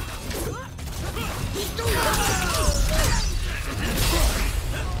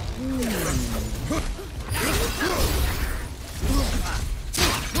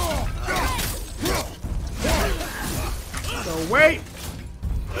 So wait.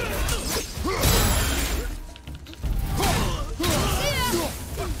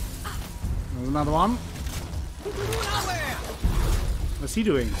 There's another one. What's he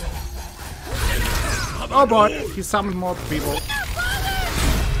doing? Oh boy, he summoned more people.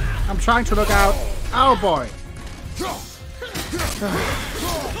 I'm trying to look out. Oh boy.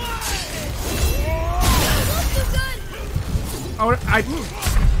 Oh,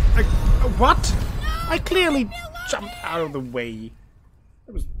 what? I clearly jumped out of the way.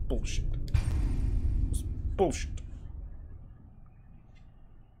 That was bullshit. It was bullshit.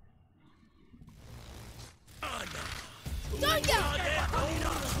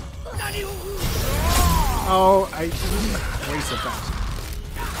 Oh, I wasted that.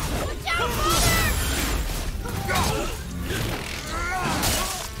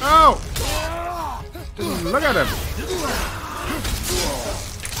 Oh! Look at him!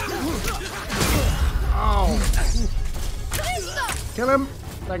 Oh! Kill him!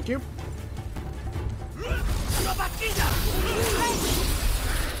 Thank you.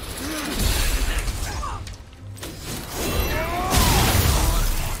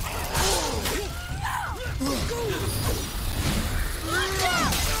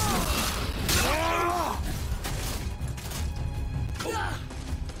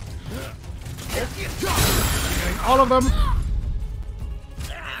 Getting all of them.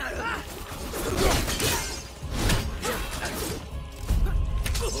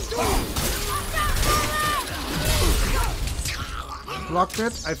 Blocked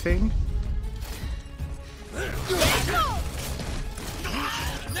it, I think.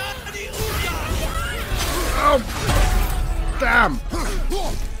 Oh! Damn!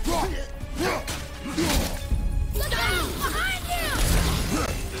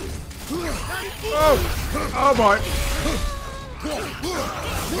 Oh! Oh boy!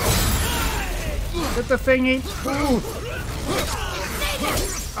 Hit the thingy! Ooh.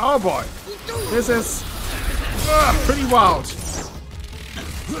 Oh boy! This is pretty wild.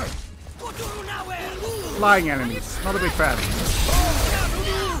 Flying enemies. Not a big fan.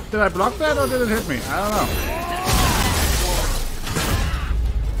 Did I block that or did it hit me? I don't know.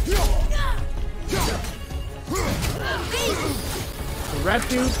 The red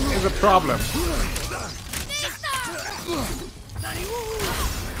dude is a problem.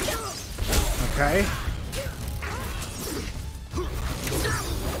 Okay.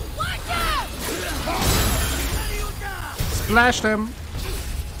 Splashed him.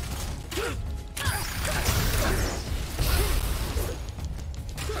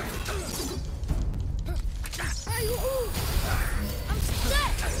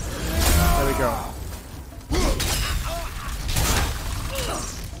 There we go.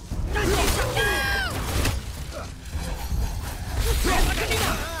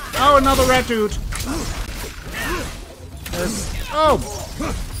 Oh, another red dude. There's... Oh!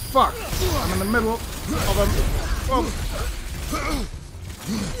 Fuck! I'm in the middle of them. Oh.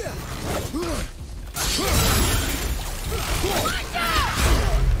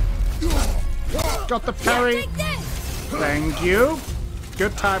 Got the parry. Thank you.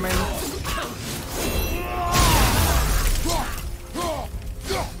 Good timing.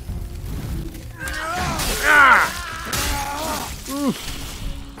 Ah! Oof.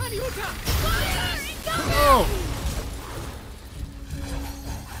 Oh.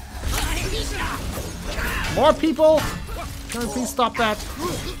 More people? Can we please stop that?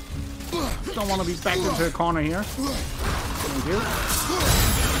 Don't want to be backed into a corner here. Thank you.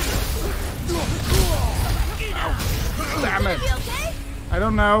 Ow. Damn it. I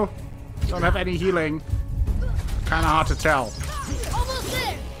don't know. Don't have any healing. Kind of hard to tell.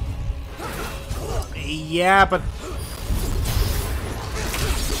 Yeah, but...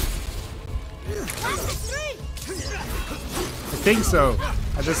 I think so.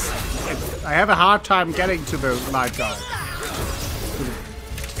 I have a hard time getting to the light guy.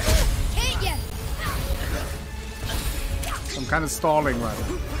 I'm kind of stalling right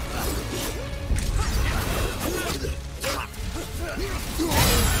now.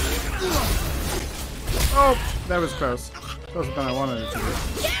 Oh, that was close. Closer than I wanted it to be.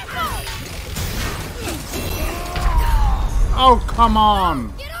 Oh, come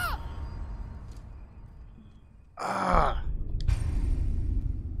on! Ah.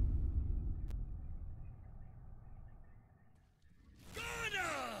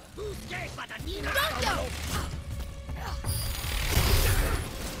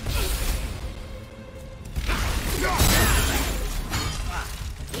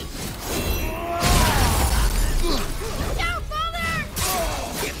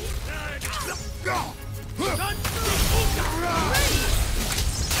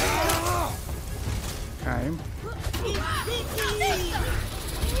 Okay.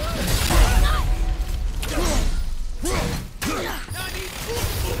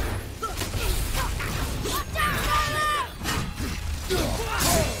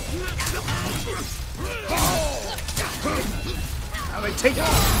 Now they take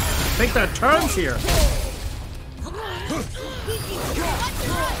their turns here.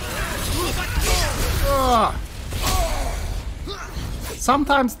 Ugh.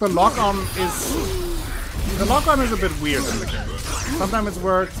 Sometimes the lock-on is a bit weird in the game. Sometimes it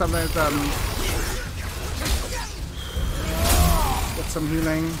works, sometimes it doesn't. Get some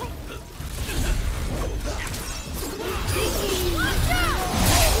healing.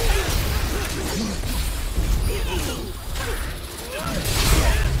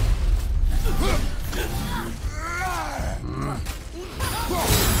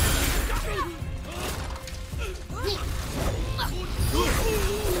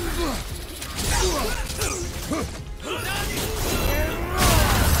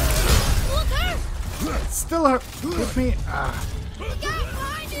 Still hit me. Ah.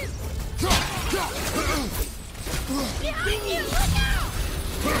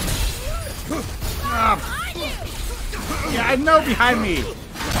 Yeah, I know behind me.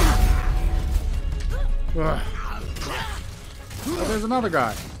 Ugh. Oh, there's another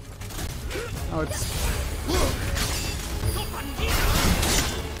guy. Oh, it's.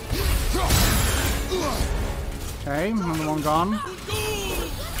 Okay, another one gone.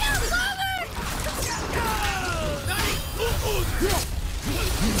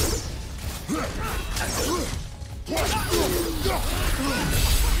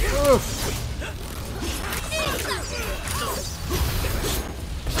 Oof.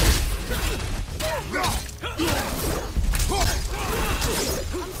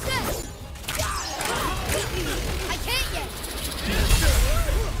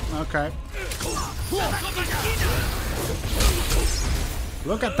 Okay.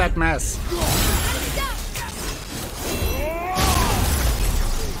 Look at that mess.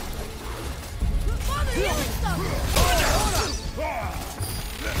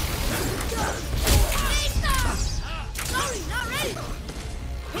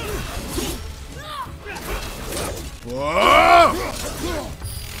 Whoa!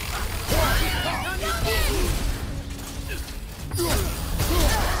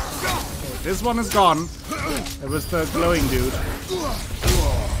 this one is gone. It was the glowing dude.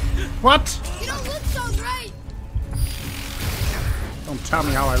 What? You don't look so great. Don't tell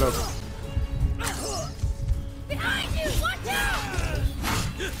me how I look. Behind you! Watch out!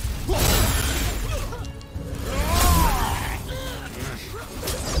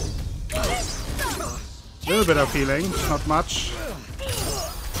 A little bit of healing, not much.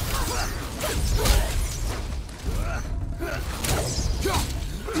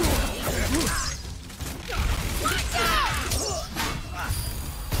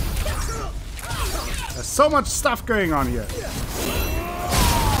 There's so much stuff going on here.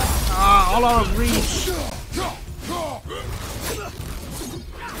 Ah, all out of reach.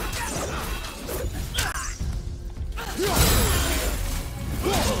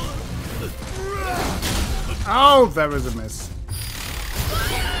 Oh, there was a miss.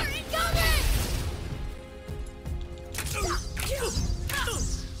 Fire! Incoming!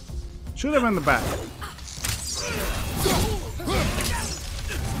 Shoot him in the back.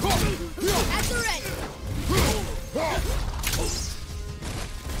 At the ready.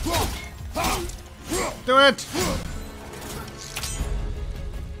 Do it!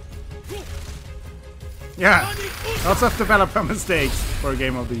 Yeah, lots of developer mistakes for a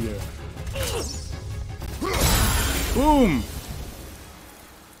game of the year. Boom!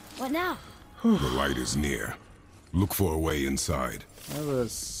 What now? The light is near. Look for a way inside. That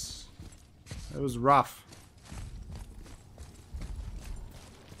was rough.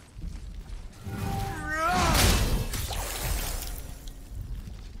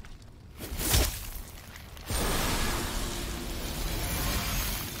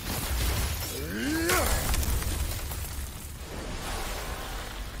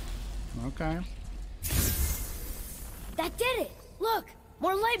 Okay. That did it! Look!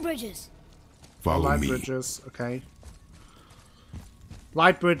 More light bridges! Follow Light me. bridges, okay.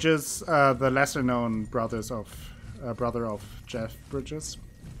 Light Bridges, the lesser-known brother of Jeff Bridges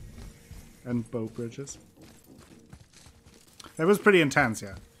and Bo Bridges. It was pretty intense,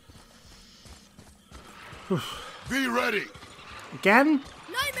 yeah. Be ready. Again?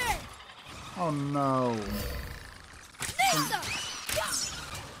 Nightmare! Oh no! Nissa!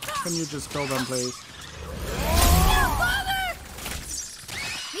 Can you just kill them, please? Father!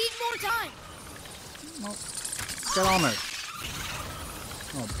 Need more time! Get on it!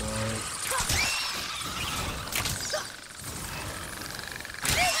 Oh boy! Nissa!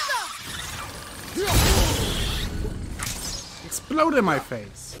 Explode in my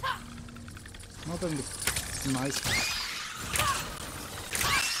face! Not in the nice way.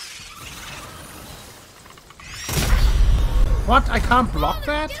 What? I can't block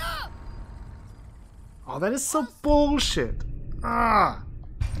that? Get up! Oh, that is so bullshit. Ah,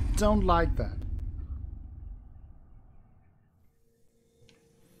 I don't like that.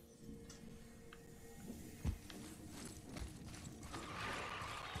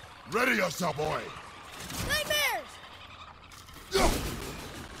 Ready yourself, boy. Nightmares!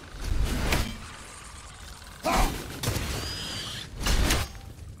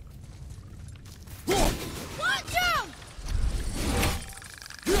 Watch out!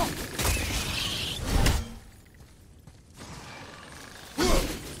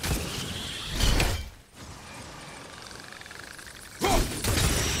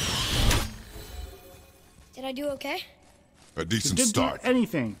 Did I do okay? A decent Didn't do start.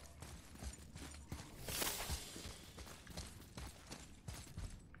 anything.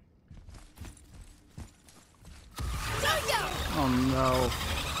 Oh no.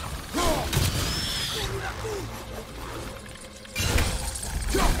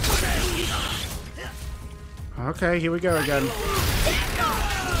 Okay, here we go again.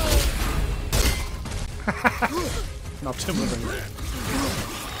 Not too much.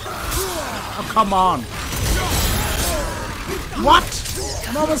 Oh, come on. What?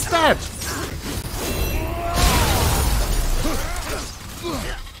 I'm almost dead.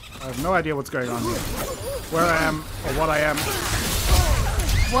 I have no idea what's going on here. Where I am, or what I am.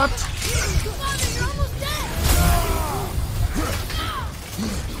 What? Father, you're almost dead!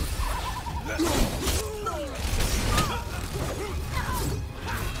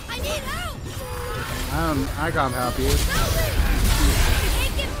 I need help! I can't help you. Help me! I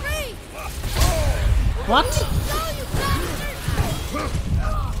can't get free! What? No, you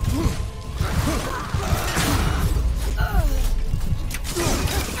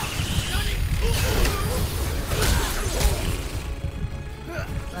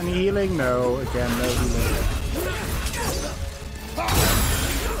Any healing? No. Again, no healing.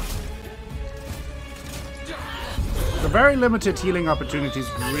 The very limited healing opportunities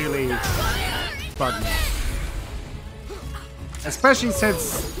really bug me. Especially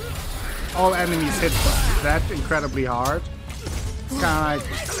since all enemies hit that incredibly hard. It's kind of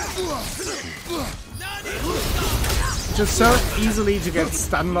like just so easily to get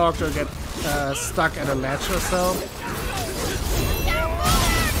stun locked or get stuck at a ledge or so.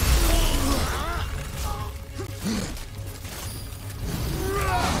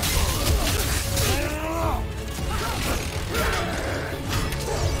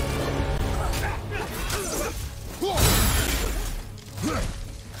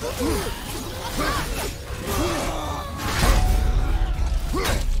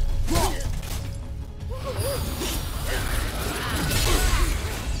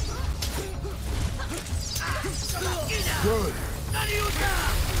 Good.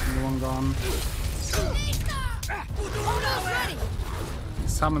 One gone.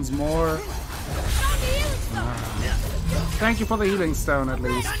 Summons more. Thank you for the healing stone, at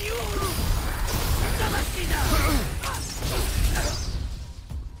least.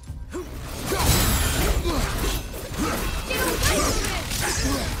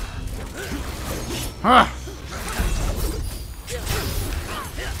 Ah!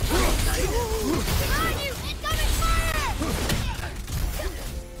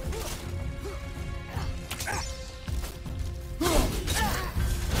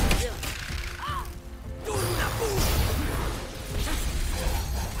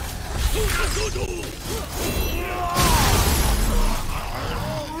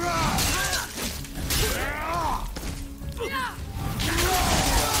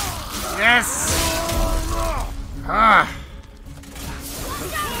 Yes! Ah!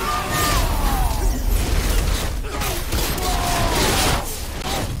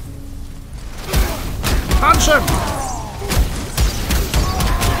 Punch him!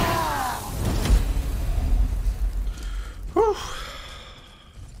 Whew.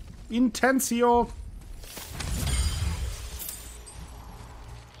 Intensio.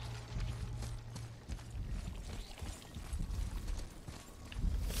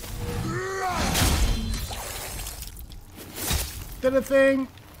 Did a thing.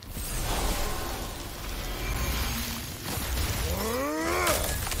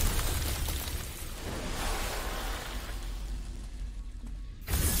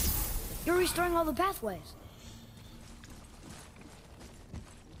 You're restoring all the pathways.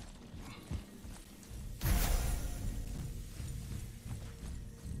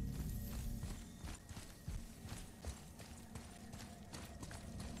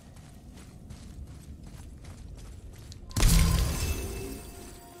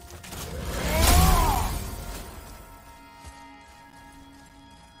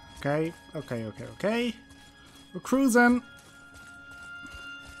 Okay, okay. We're cruising.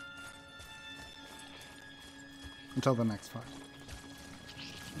 Until the next fight.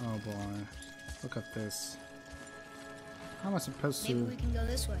 Oh boy. Look at this. How am I supposed to... Maybe we can go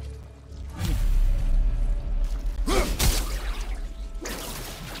this way.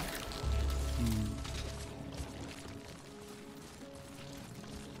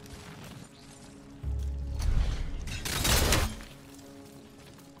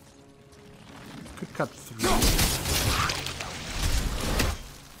 Could cut through.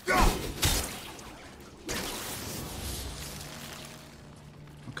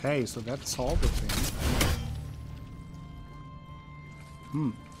 Okay, so that solved the thing.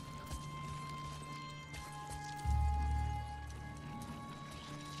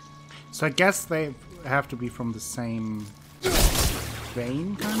 So I guess they have to be from the same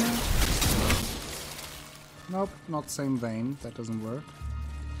vein, kind of? Nope, not same vein. That doesn't work.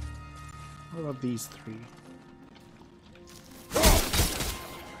 What about these three?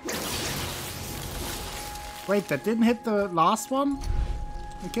 Wait, that didn't hit the last one?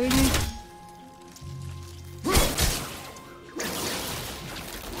 Are you kidding me?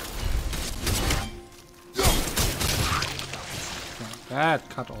 Okay, that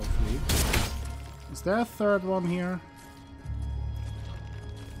cut all three. Is there a third one here?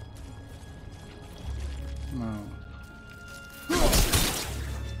 No.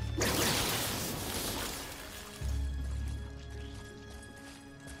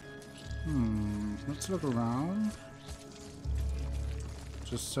 Let's look around.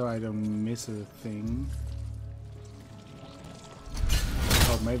 Just so I don't miss a thing.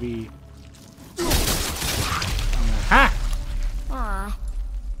 Oh, maybe... Ha! Aww.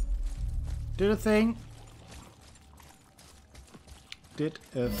 Did a thing. Did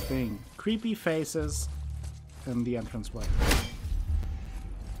a thing. Creepy faces in the entranceway.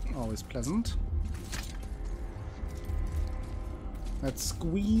 Always pleasant. Let's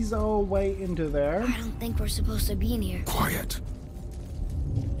squeeze our way into there. I don't think we're supposed to be in here. Quiet.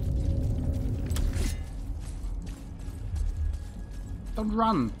 Don't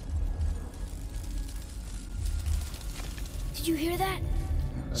run. Did you hear that?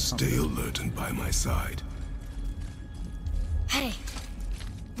 Stay alert and by my side. Hey,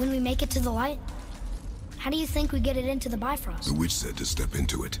 when we make it to the light, how do you think we get it into the The Bifrost? witch said to step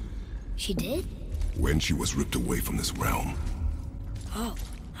into it She did? when she was ripped away from this realm. Oh,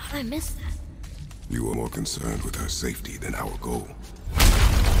 how'd I miss that? You were more concerned with her safety than our goal.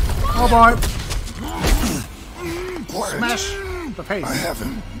 Oh boy! Quiet. Smash the face. I have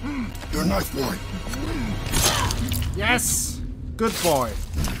him. Your knife boy. Yes! Good boy.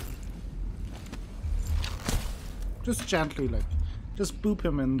 Just gently, like, just boop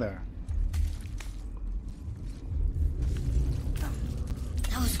him in there.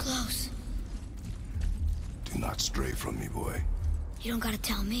 That was close. Do not stray from me, boy. You don't gotta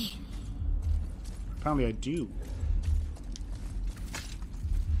tell me. Apparently I do.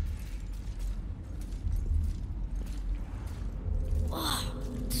 Oh,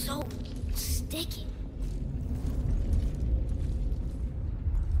 it's so sticky.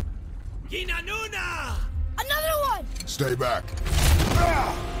 Ginanuna! Another one! Stay back.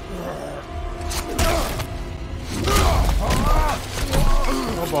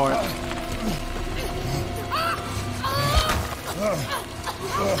 Oh boy.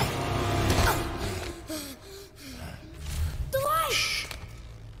 The light!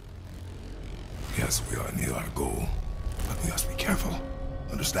 Yes, we are near our goal, but we must be careful.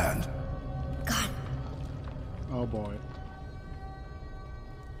 Understand? God, Oh boy.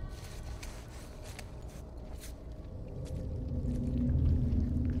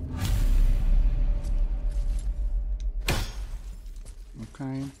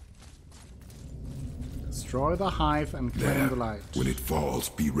 Okay. Destroy the hive and claim There. the light. When it falls,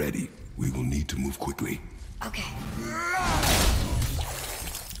 be ready. We will need to move quickly. okay.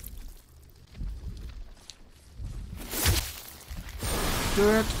 Do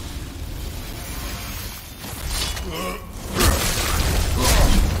it.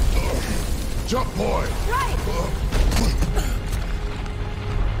 Jump, boy! Right!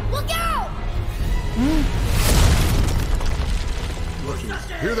 Look out!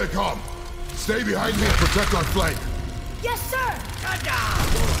 Here they come. Stay behind me and protect our flank. Yes, sir!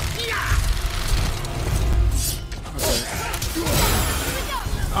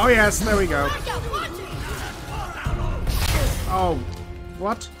 Oh yes, there we go. Back up, watch it! Oh,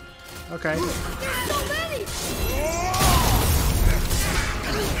 what? Okay. There's so many!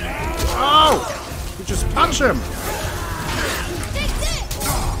 Oh! You just punch him! Take this!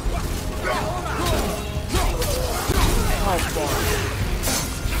 Oh boy.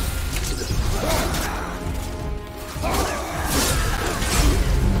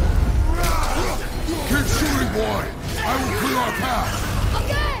 Keep shooting, boy. I will clear our path.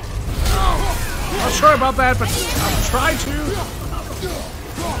 Okay! Not sure about that, but I'll try to.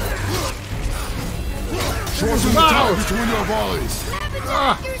 Shorten the Wow. time between your volleys.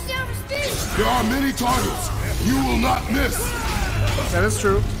 Accuracy over speed! There are many targets. You will not miss. That is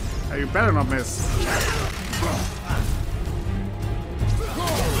true. You better not miss.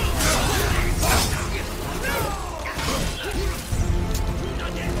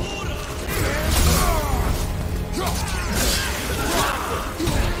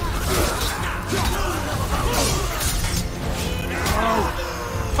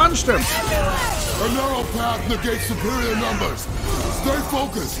 Punched him! A narrow path negates superior numbers. Stay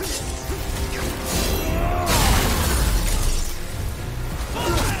focused.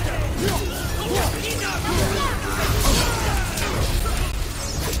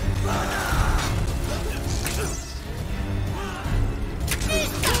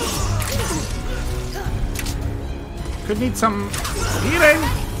 Could need some healing!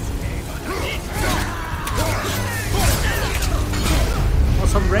 Or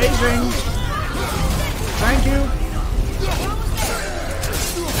some raging! Thank you!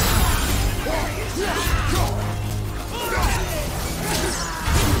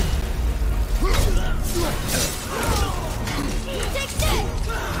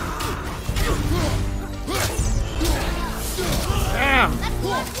 Damn!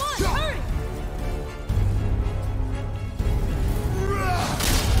 Hurry!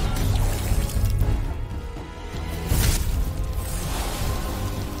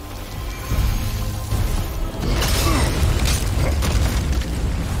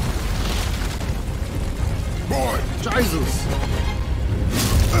 Boy, Jesus!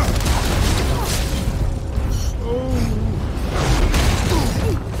 Oh.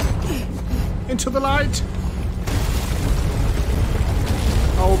 Into the light!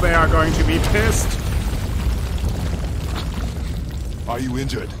 Oh, they are going to be pissed. are you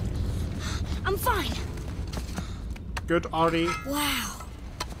injured? I'm fine. Good, Artie. Wow.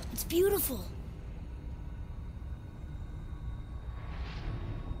 It's beautiful.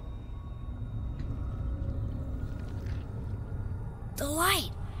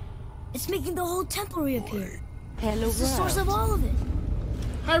 It's making the whole temple reappear. Hello, It's the source world. of all of it.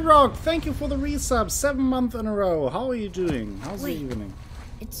 Hi Rock, thank you for the resub. 7 months in a row. How are you doing? How's the Wait. evening?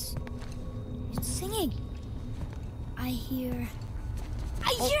 It's singing. I hear her!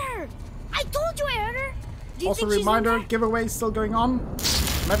 I told you I heard her! Do you Also, think she's in reminder, there? giveaway still going on.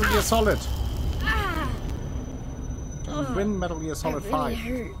 Metal Gear Solid. Ah! Win Metal Gear Solid That 5.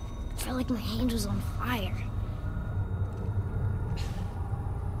 really hurt. I felt like my hand was on fire.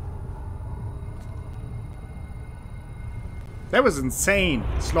 That was insane.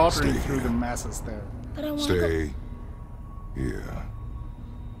 Slaughtering Stay through here. the masses there. But I want to go. Stay here.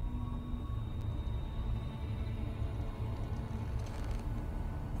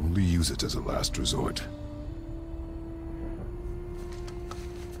 Only use it as a last resort.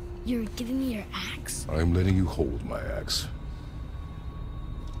 You're giving me your axe? I'm letting you hold my axe.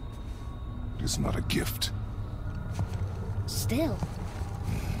 It is not a gift. Still.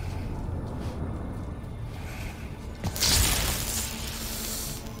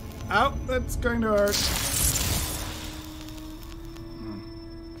 Oh, that's going to hurt.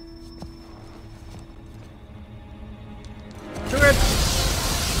 Do it!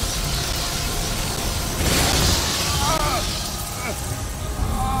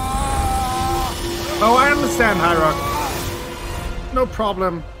 Oh, I understand, Hyrock. No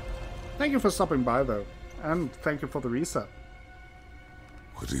problem. Thank you for stopping by, though. And thank you for the reset.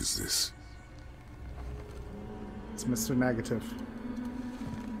 What is this? It's Mr. Negative.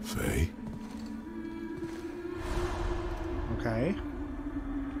 Faye? Okay.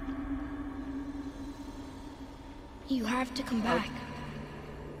 You have to come back.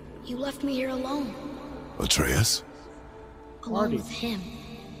 You left me here alone. Atreus? Alone Marty. with him.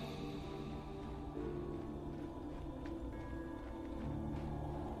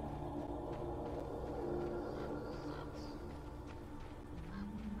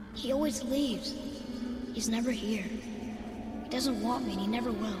 He always leaves. He's never here. He doesn't want me and he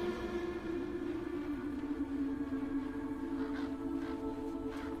never will.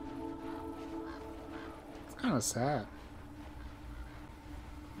 It's kind of sad.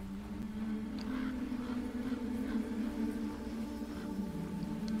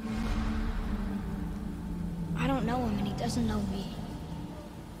 I don't know him and he doesn't know me.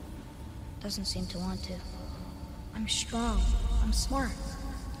 Doesn't seem to want to. I'm strong. I'm smart.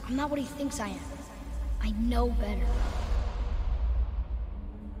 I'm not what he thinks I am. I know better.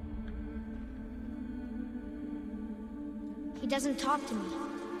 He doesn't talk to me.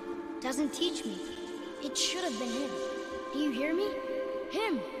 Doesn't teach me. It should have been him. Do you hear me?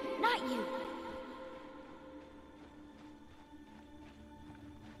 Him, not you.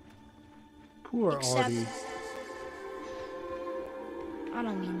 Poor Except- Artie. I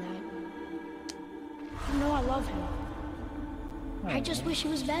don't mean that. You know I love him. I just wish he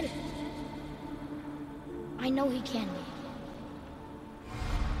was better. I know he can be.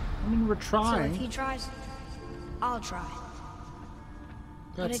 I mean, we're So trying. if he tries, I'll try.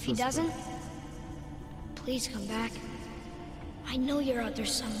 But That's if he the doesn't, spirit. please come back. I know you're out there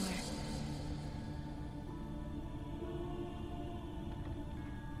somewhere.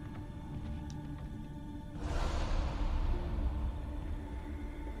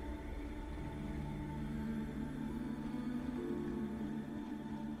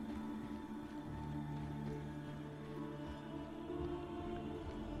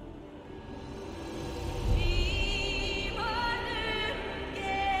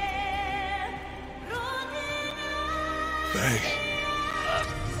 Faye.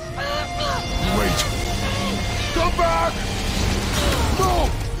 Wait. Come back! No!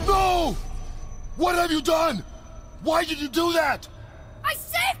 No! What have you done? Why did you do that? I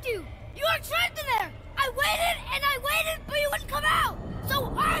saved you! You were trapped in there! I waited and I waited, but you wouldn't come out!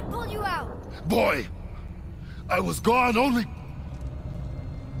 So I pulled you out! Boy, I was gone only...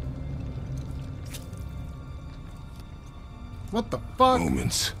 What the fuck?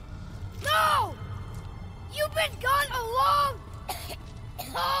 moments. No! You've been gone a long,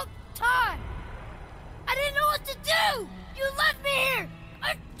 long time! I didn't know what to do! You left me here!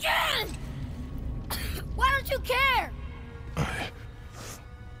 Again! Why don't you care?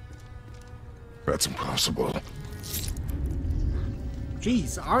 That's impossible.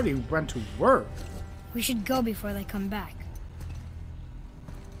 Jeez, Artie went to work. We should go before they come back.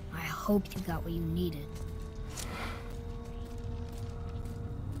 I hope you got what you needed.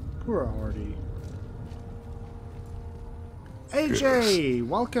 Poor Artie. AJ,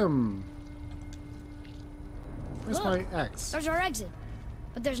 welcome. Where's Look, my ex? There's our exit.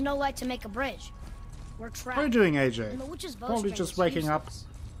 But there's no light to make a bridge. We're trapped. How are you doing, And AJ? the witch's Probably bowstring just is waking up. useless.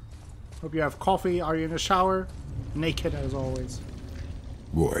 Hope you have coffee. Are you in the shower? Naked as always.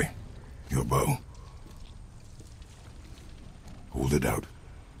 Boy, Your bow. Hold it out.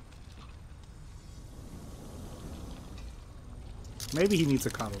 Maybe he needs a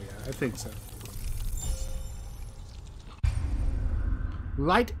cuddle, yeah, I think so.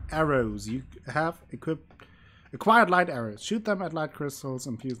 Light arrows. You have acquired light arrows. Shoot them at light crystals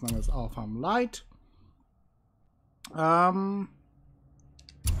and fuse them as Alfheim light.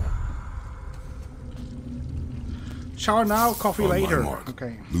 Shower now, coffee On my later. mark,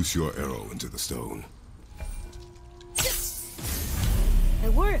 Okay. loose your arrow into the stone.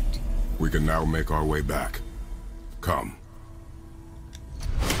 It worked. We can now make our way back. Come.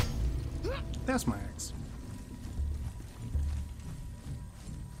 There's my axe.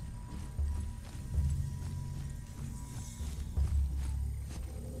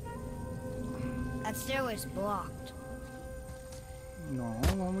 That stairway's blocked. No,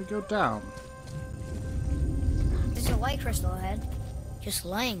 when we go down. There's a light crystal ahead, just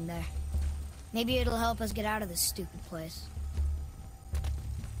laying there. Maybe it'll help us get out of this stupid place.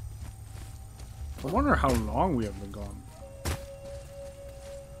 I wonder how long we have been gone.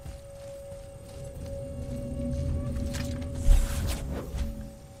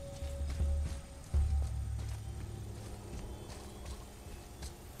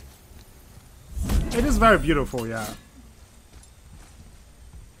 It is very beautiful, yeah.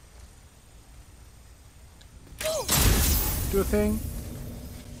 Do a thing.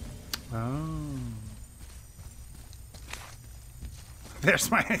 Oh. There's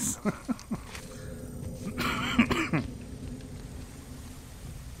my axe.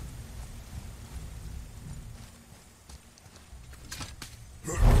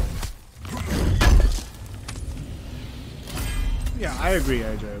 Yeah, I agree,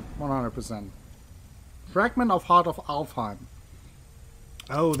 AJ. 100%. Fragment of Heart of Alfheim.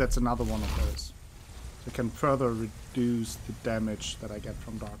 Oh, that's another one of those. It can further reduce the damage that I get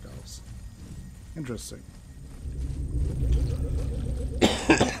from Dark Elves. Interesting.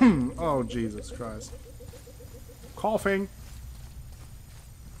 Oh, Jesus Christ. Coughing.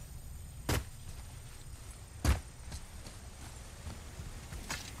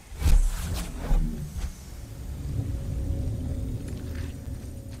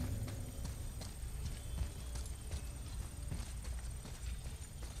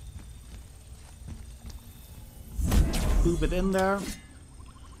 Poop it in there.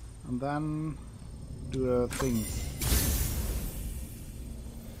 And then do a thing.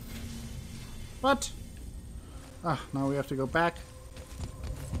 What? Ah, now we have to go back.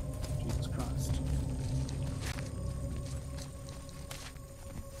 Jesus Christ.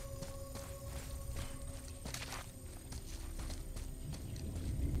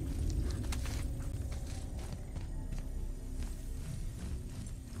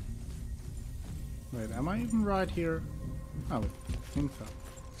 Wait, am I even right here? Oh, info.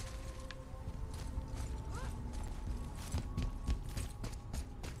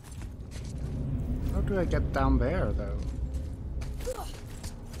 How do I get down there, though?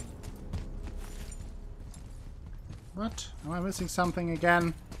 What? Am I missing something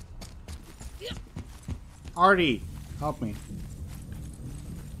again? Artie, help me.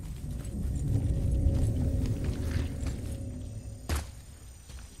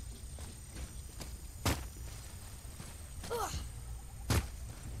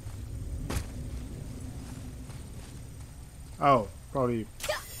 Oh, probably.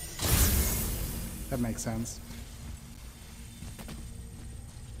 That makes sense.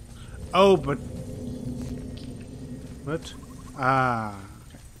 Oh, but... What? Ah,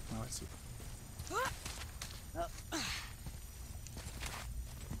 okay. Now I see.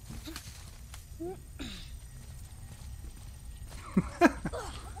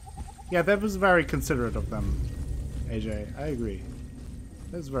 Yeah, that was very considerate of them, AJ. I agree.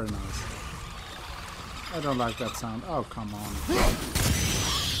 That's very nice. I don't like that sound. Oh, come on.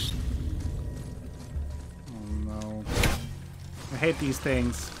 Oh, no. I hate these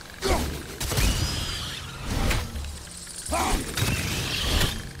things.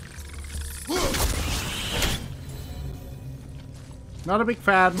 Not a big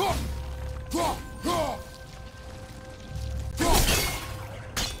fan.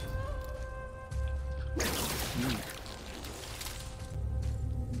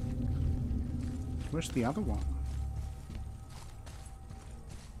 Where's the other one?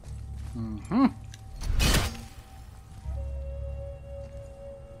 Mm-hmm.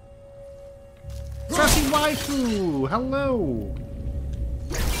 Sassy waifu! Hello!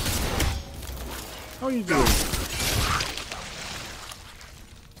 How are you doing?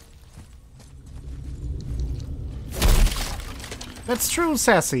 That's true,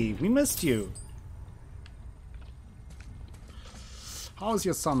 Sassy. We missed you. How was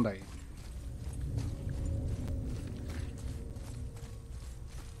your Sunday?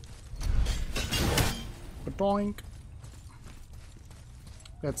 Doink.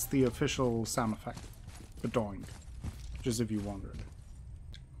 That's the official sound effect. The doink. Just if you wondered.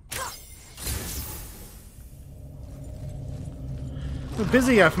 We're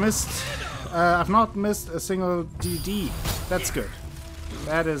busy. I've not missed a single DD. That's good.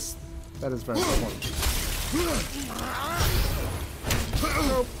 That is very important.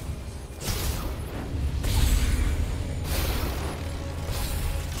 Nope.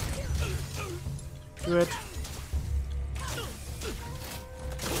 Do it.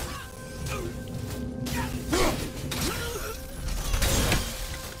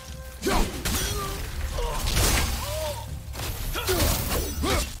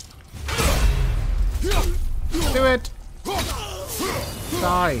 Do it!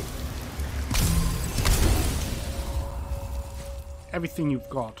 Die! Everything you've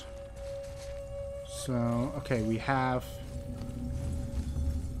got. So, okay, we have...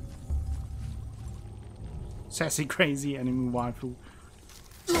 Sassy crazy enemy waifu.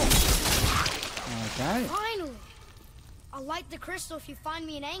 Okay. Finally! I'll light the crystal if you find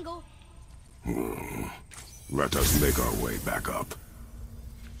me an angle. Let us make our way back up.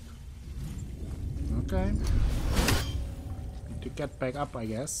 Okay. Need to get back up, I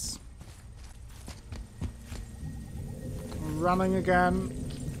guess. Running again.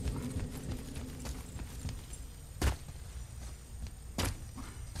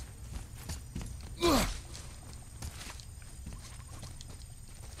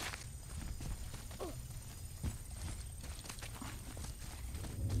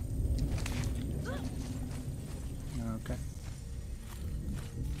 Okay.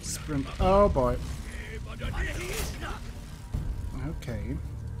 Sprint. Oh boy. Okay.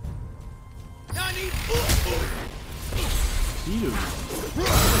 Ew.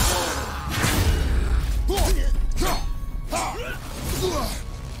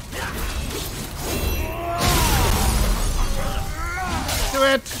 Do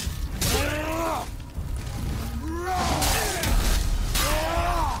it!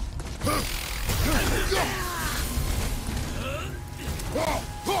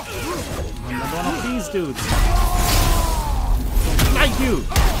 I'm one of these dudes. Like you!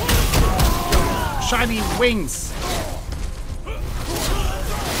 Shiny wings!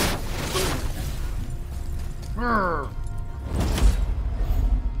 Brr.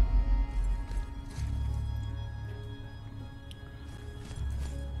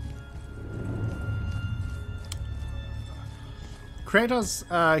 Kratos,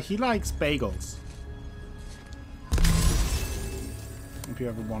 he likes bagels. If you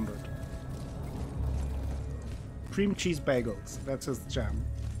ever wondered. Cream cheese bagels, that's his jam.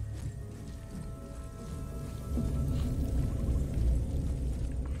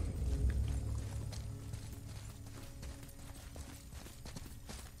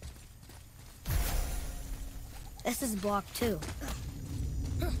 This is block 2.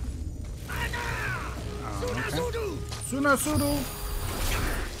 Okay. Sunasudu!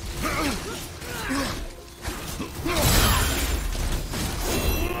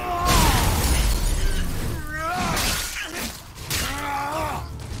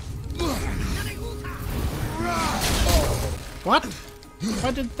 What?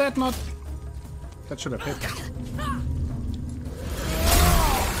 Why did that not... That should have hit.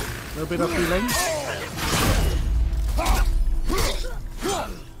 A little bit of healing.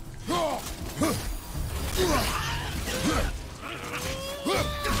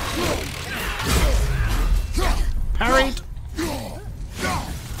 Parried!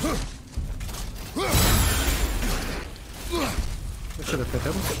 That should have hit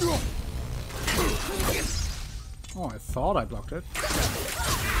him. Oh, I thought I blocked it.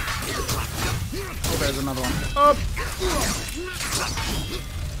 Oh, there's another one. Up!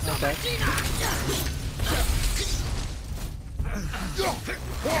 Okay.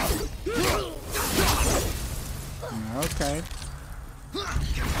 Okay.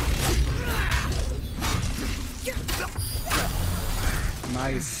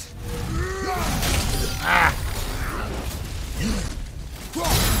 Nice. Ah!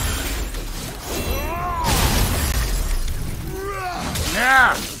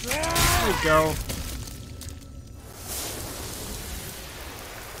 Yeah! There we go.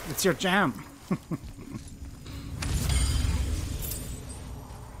 It's your jam.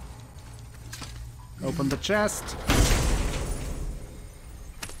 Open the chest.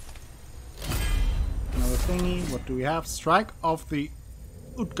 Another thingy. What do we have? Strike of the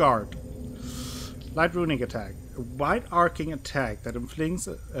Utgard. Light runic attack. A wide arcing attack that inflicts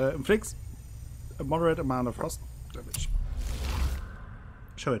a moderate amount of frost damage.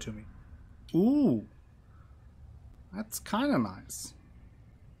 Show it to me. Ooh. That's kind of nice.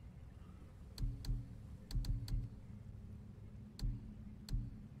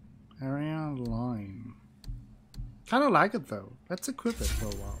 Area line. Kind of like it though. Let's equip it for a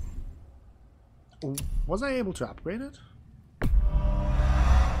while. Oh, was I able to upgrade it?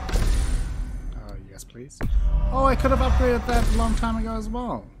 Yes, please. Oh, I could have upgraded that a long time ago as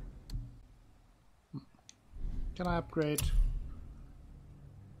well. Can I upgrade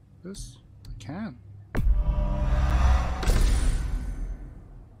this? I can.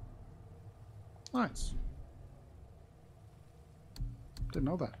 Nice. Didn't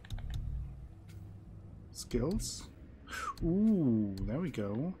know that. Skills. Ooh, there we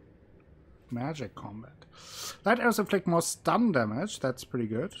go. Magic combat. Light arrows inflict more stun damage. That's pretty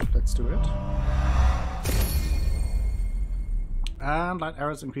good. Let's do it. And light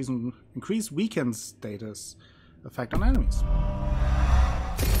arrows increase weaken status effect on enemies.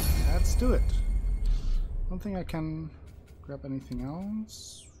 Let's do it. I don't think I can grab anything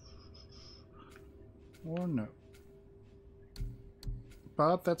else. Or no.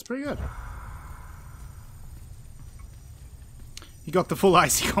 But that's pretty good. You got the full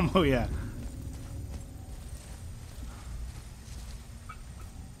icy combo, yeah.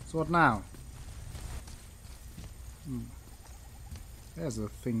 So what now? There's a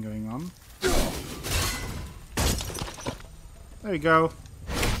thing going on. There you go.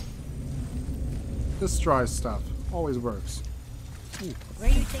 Destroy stuff. Always works. Ooh. Where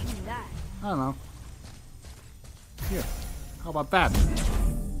are you taking that? I don't know. Here. How about that?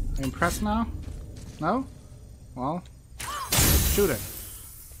 Are you impressed now? No? Well, shoot it.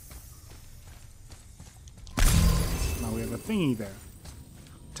 Now we have a thingy there.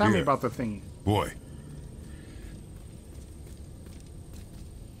 Tell me about the thingy. Boy.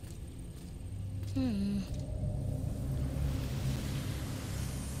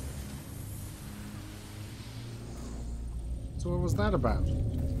 So what was that about?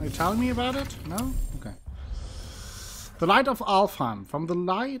 Are you telling me about it? No? Okay. The light of Alfheim. From the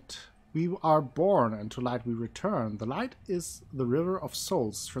light we are born, and to light we return. The light is the river of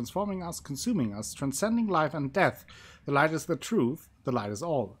souls, transforming us, consuming us, transcending life and death. The light is the truth. The light is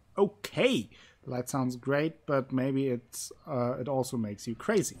all. Okay! The light sounds great, but maybe it also makes you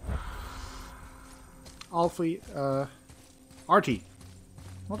crazy. Alfie, Artie.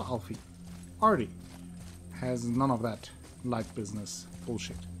 Not Alfie. Artie has none of that light business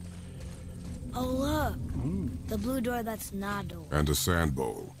bullshit. Oh, look. The blue door that's not a door. And a sand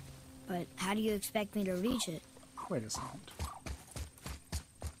bowl. But how do you expect me to reach it? Wait a second.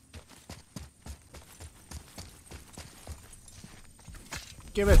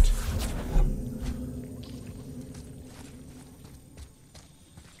 Give it.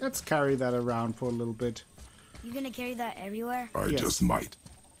 Let's carry that around for a little bit. You gonna carry that everywhere? I Yes. just might.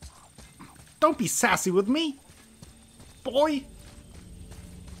 Don't be sassy with me, boy.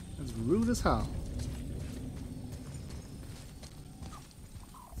 That's rude as hell.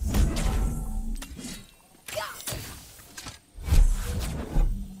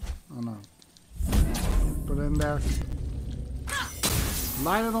 Oh no. Put it in there.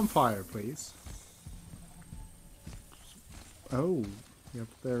 Light it on fire, please. Oh, you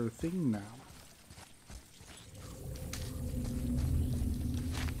have their thing now.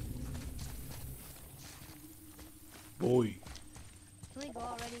 Boy. Can we go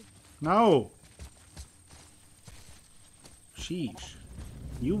already? No! Sheesh.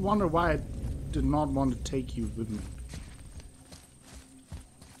 You wonder why I did not want to take you with me.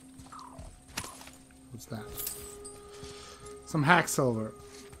 What's that? Some hack silver.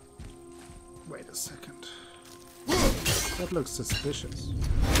 Wait a second. That looks suspicious.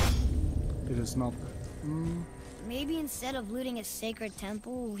 It is not that. Maybe instead of looting a sacred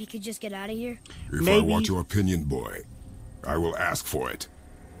temple, we could just get out of here? If I Maybe- want your opinion, boy, I will ask for it.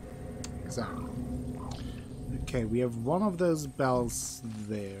 Exactly. Okay, we have one of those bells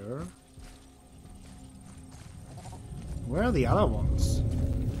there. Where are the other ones?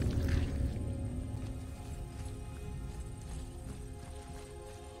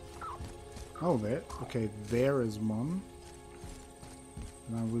 Oh, there. Okay, there is one.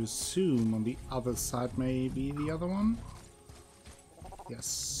 And I would assume on the other side may be the other one.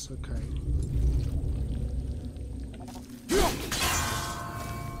 Yes, okay.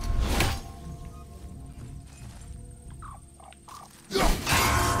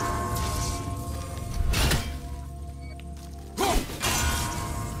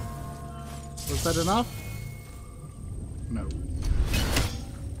 Was that enough? No.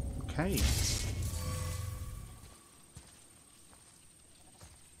 Okay.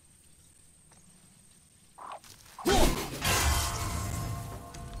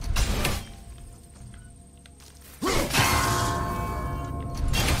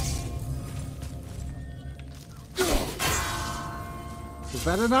 Is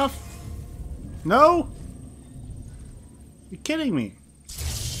that enough? No? You're kidding me.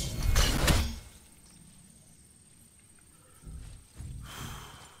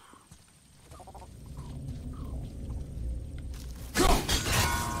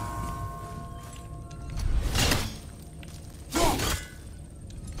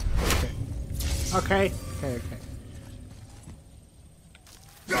 Okay.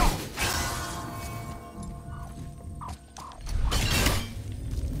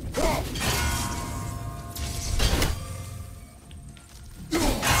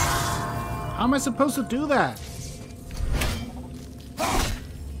 How am I supposed to do that?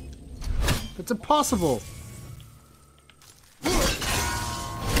 It's impossible.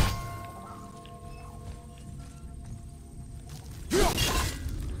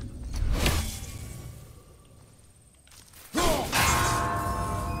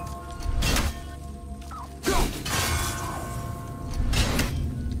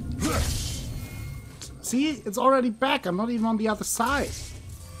 See, it's already back. I'm not even on the other side.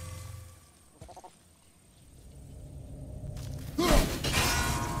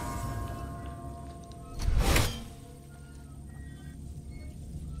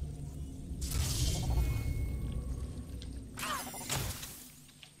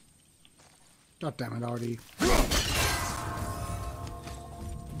 God damn it, Artie.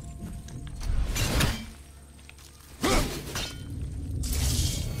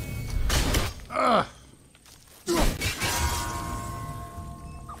 Ugh.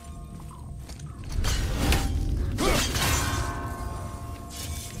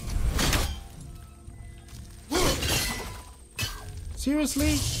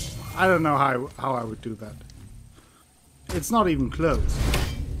 Seriously? I don't know how I would do that. It's not even close.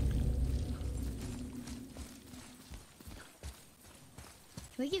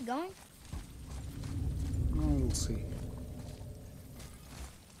 Can we keep going? Oh, we'll see.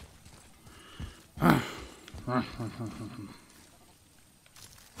 Can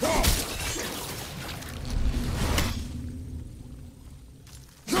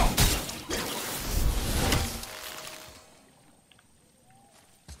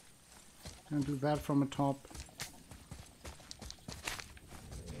I do that from the top?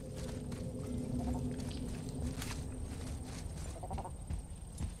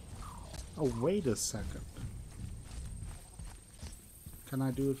 Oh, wait a second. Can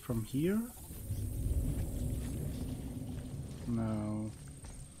I do it from here? No.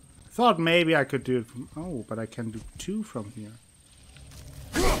 Thought maybe I could do it from... Oh, but I can do 2 from here.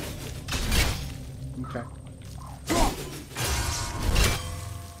 Okay.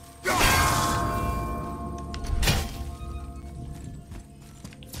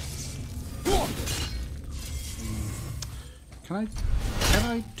 Can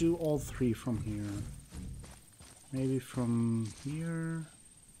I do all 3 from here? Maybe from here?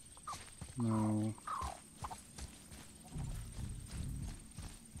 No.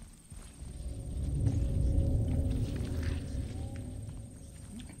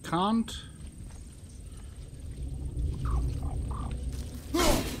 I can't.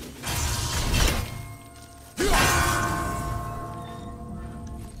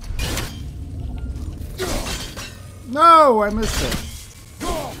 No, I missed it.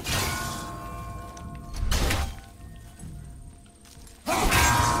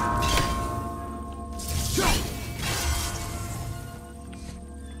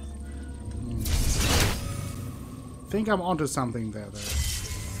 I think I'm onto something there, though.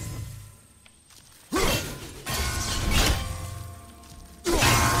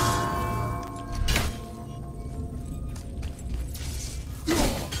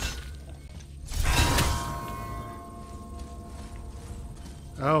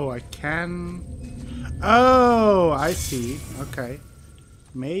 Oh, I can... Oh, I see. Okay.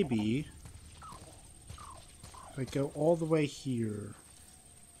 Maybe... if I go all the way here...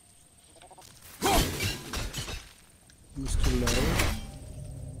 It's too low.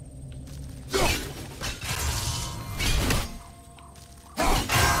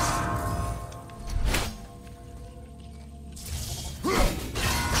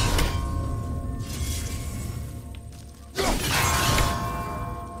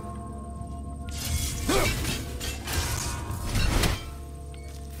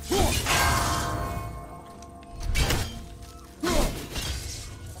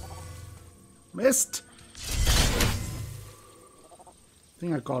 Missed! I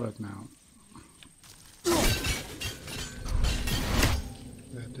think I got it now.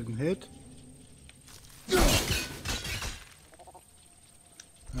 That didn't hit. That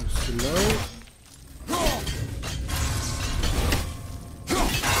was too low.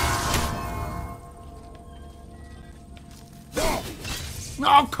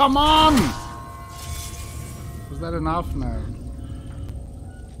 Oh, come on! that enough? No.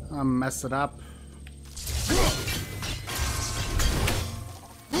 I messed it up.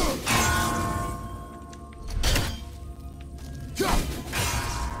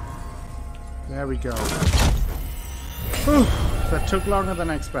 There we go. Whew, that took longer than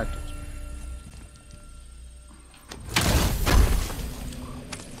I expected.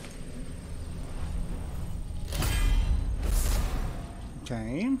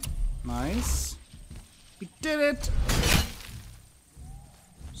 Okay, nice. We did it!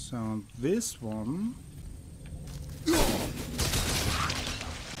 So this one...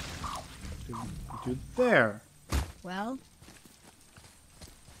 do there. Well?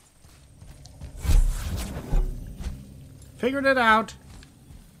 Figured it out.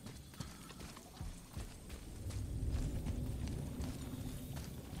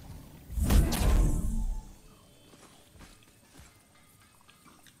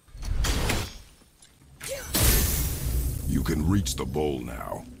 You can reach the bowl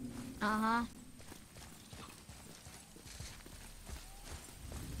now. Uh-huh.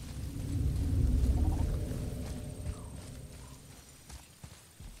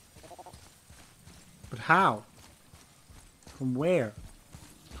 But how? From where?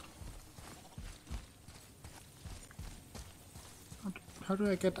 How do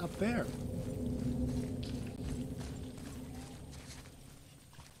I get up there?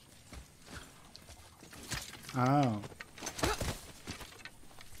 Oh.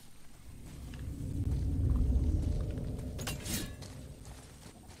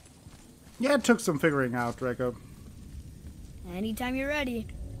 Yeah, it took some figuring out, Draco. Anytime you're ready.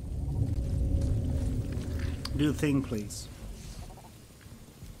 Do the thing, please.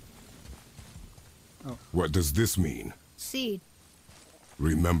 What does this mean? Seed.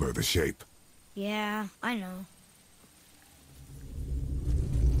 Remember the shape. Yeah, I know.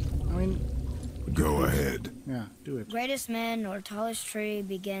 I mean... Go ahead. Yeah, do it. Greatest man or tallest tree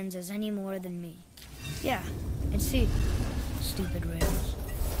begins as any more than me. Yeah, it's seed. Stupid rails.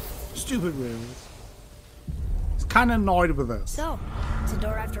 Stupid rails. He's kind of annoyed with us. So, it's a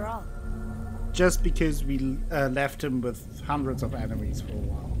door after all. Just because we left him with hundreds of enemies for a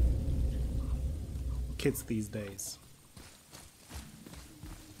while. Kids these days.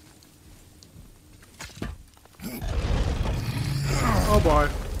 Oh boy.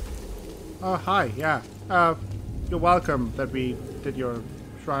 Oh, hi, yeah. You're welcome that we did your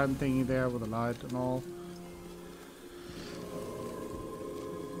shrine thingy there with the light and all.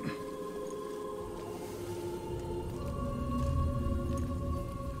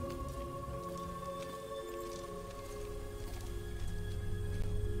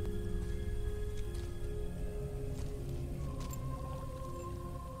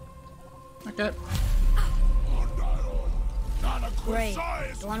 Okay. Great.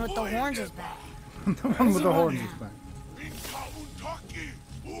 The one with the horns is back. The one with the horns is back.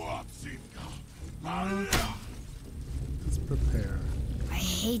 Let's prepare. I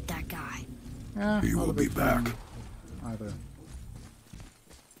hate that guy. Yeah, He not will a be big fan back. either.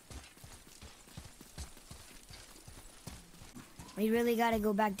 We really gotta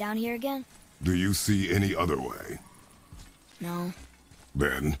go back down here again? Do you see any other way? No.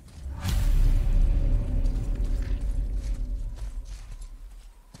 Then,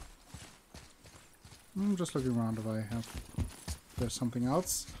 I'm just looking around if I have... there's something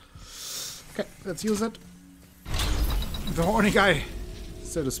else. Okay, let's use it. The horny guy,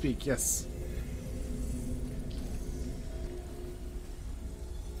 so to speak, yes.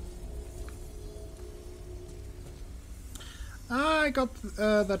 I got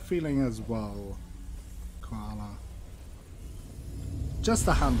that feeling as well, Koala. Just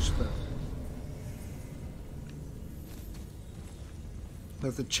a hunch, though.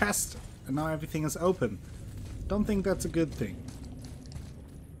 There's a chest, and now everything is open. Don't think that's a good thing.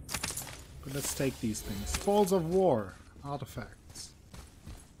 But let's take these things. Spoils of War. Artifacts.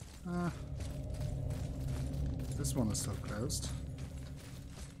 This one is still closed.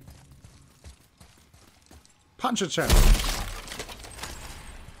 Punch a chest!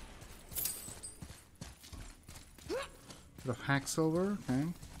 Bit of hack silver, okay.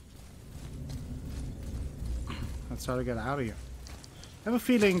 Let's try to get out of here. I have a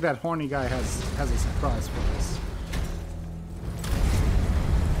feeling that horny guy has a surprise for us.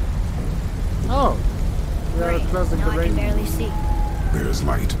 Oh! We are Great. closing Now the I rain. can barely see. there's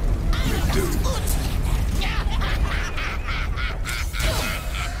light. Make do.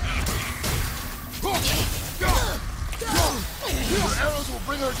 Your arrows will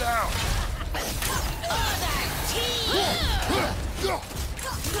bring her down.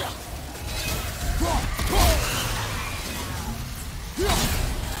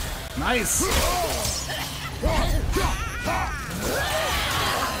 Nice! Where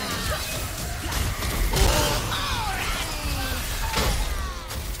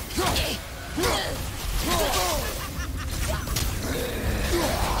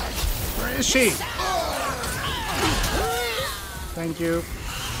is she? Thank you.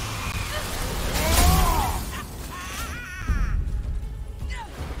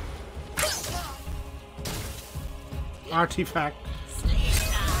 Artifact.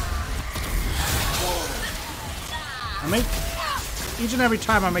 I make each and every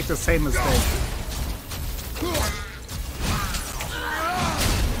time I make the same mistake.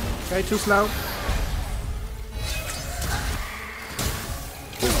 Okay, too slow.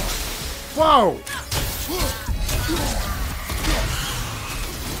 Whoa!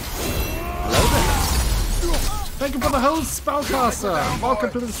 Thank you for the host, Spellcaster. Welcome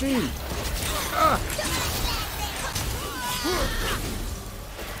to the stream.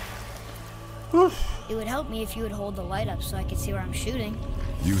 It would help me if you would hold the light up so I could see where I'm shooting.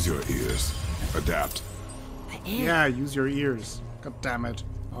 Use your ears. Adapt. I am. Yeah, use your ears. God damn it,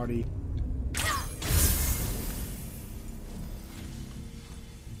 Artie.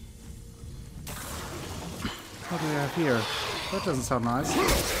 What do we have here? That doesn't sound nice.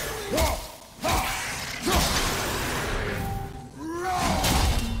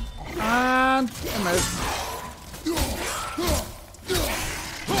 And a miss.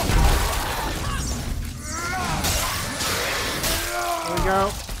 There we go.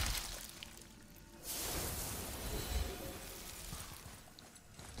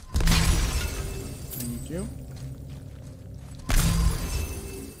 Thank you.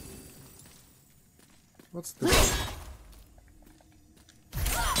 What's this?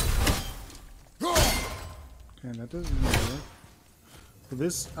 Okay, that doesn't work. For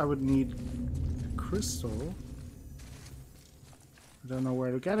this, I would need a crystal. I don't know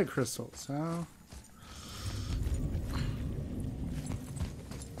where to get a crystal, so...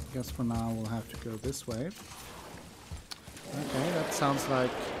 I guess for now we'll have to go this way. Okay, that sounds like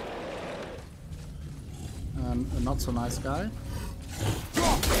a not so nice guy.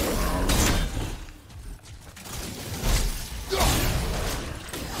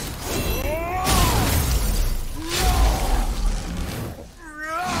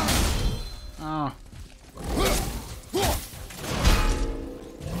 Oh.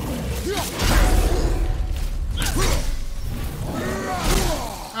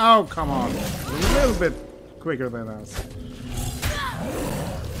 Oh, come on. A little bit quicker than us.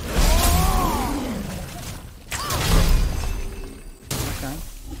 Okay.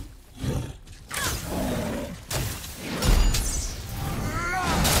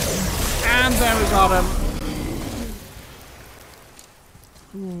 And there we got him.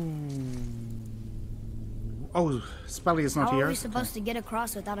 Oh, Spelly is not How here. are we supposed to get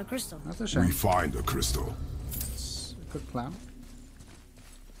across without a crystal? That's a shame. We find a crystal. It's a good plan.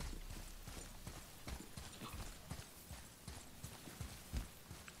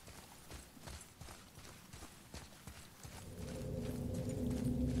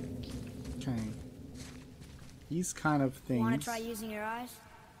 Okay. These kind of things. Want to try using your eyes?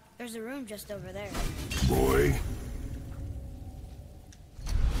 There's a room just over there. Boy,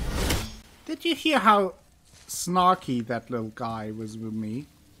 Did you hear how snarky that little guy was with me?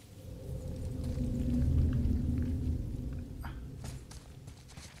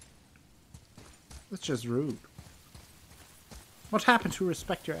 That's just rude. What happened to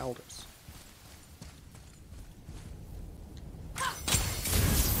respect your elders?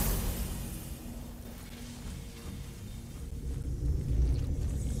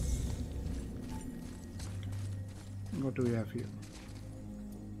 What do we have here?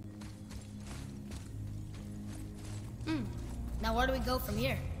 Now where do we go from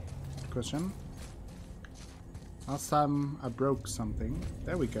here? Question. Last time I broke something.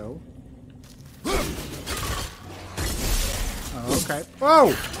 There we go. Oh, okay.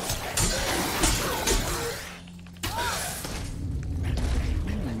 Whoa!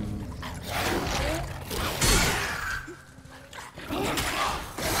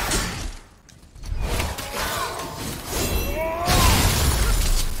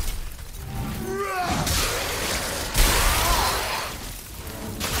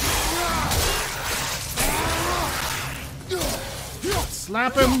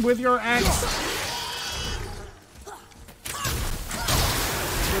 Slap him with your axe.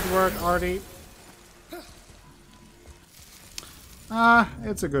 Good work, Artie.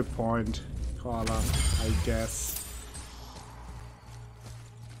 It's a good point, Koala, I guess.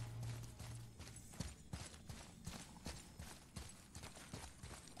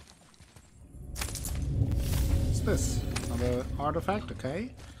 What's this? Another artifact,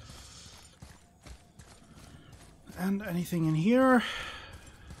 okay. And anything in here?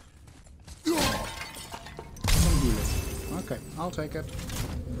 Some healing. Okay, I'll take it.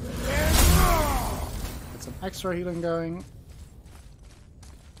 Get some extra healing going.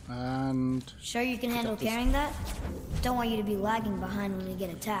 And... Sure you can handle carrying that? Don't want you to be lagging behind when we get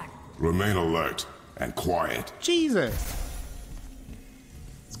attacked. Remain alert and quiet. Jesus!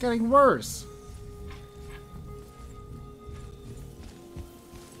 It's getting worse.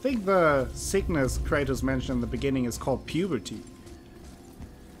 I think the sickness Kratos mentioned in the beginning is called puberty.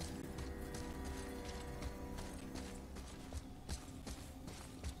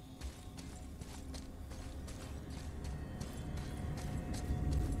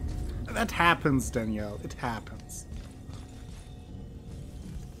 That happens, Danielle. It happens.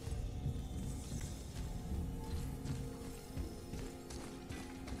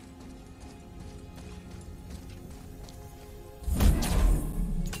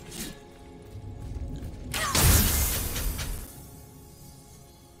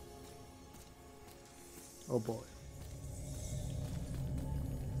 Oh boy.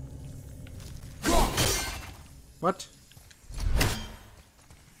 What?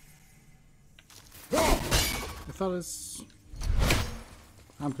 I thought it's...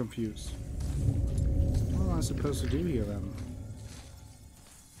 I'm confused. What am I supposed to do here then?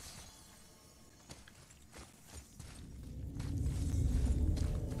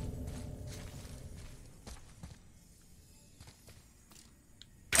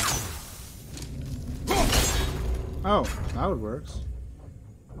 Oh, now it works.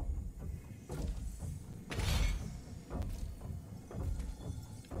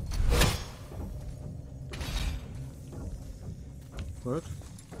 What?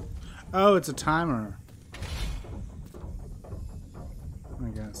 Oh, it's a timer. I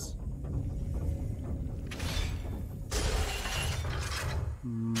guess.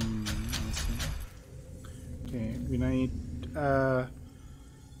 I see. Okay, we need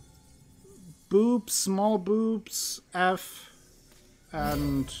boobs, small boobs, F,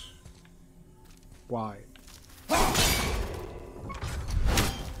 and Y.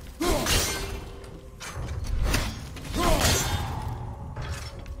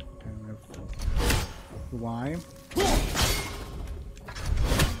 Y.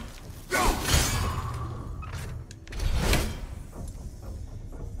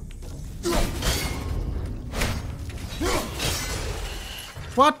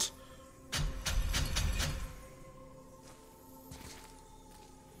 What?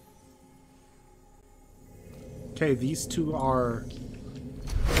 Okay, these two are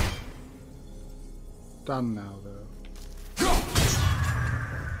done now, though.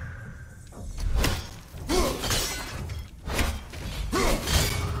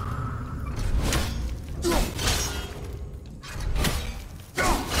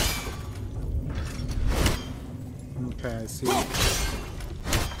 Okay, I see.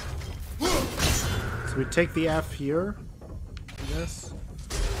 So we take the F here, I guess.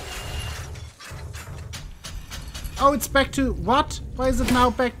 Oh, it's back to... What? Why is it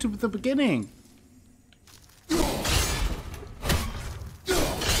now back to the beginning?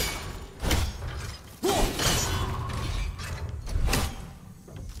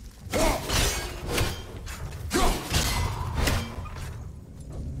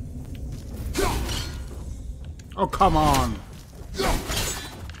 Oh, come on.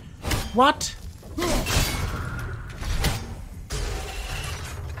 What?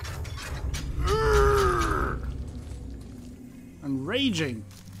 I'm raging.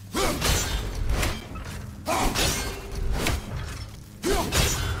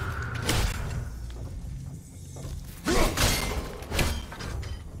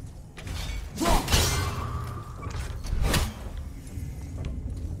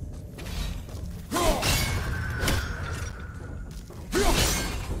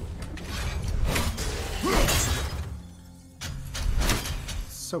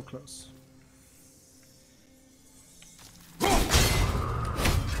 So close.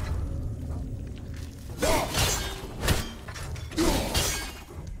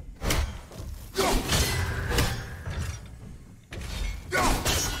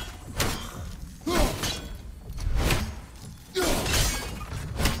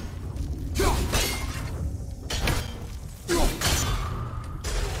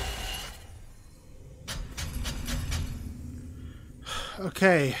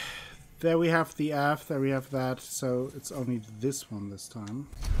 Okay, there we have the F, there we have that, so it's only this one this time.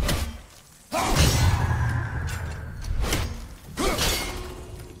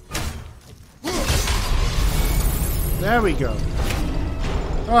 There we go.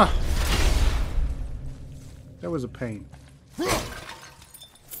 Ah, that was a pain.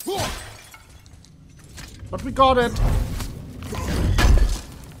 But we got it!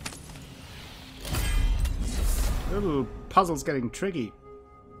 Little puzzle's getting tricky.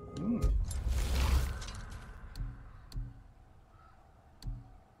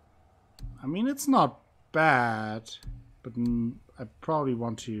 I mean, it's not bad, but I probably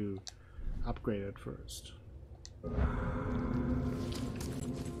want to upgrade it first.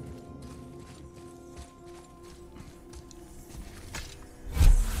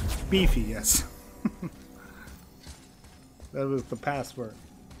 Beefy, yes. That was the password.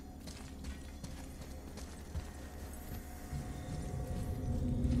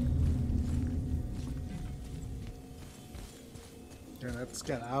 Yeah, let's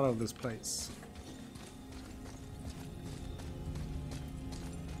get out of this place.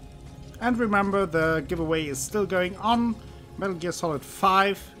 And remember, the giveaway is still going on. Metal Gear Solid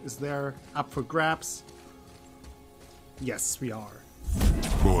 5 is there, up for grabs. Yes, we are.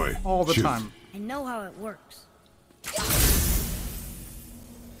 Boy, All the shoot. time. I know how it works.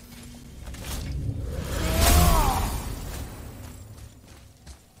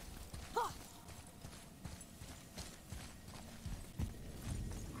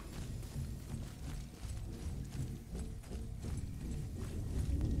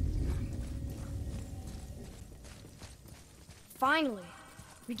 Finally,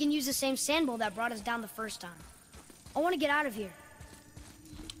 we can use the same sandbowl that brought us down the first time. I want to get out of here.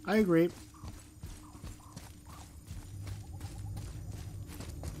 I agree.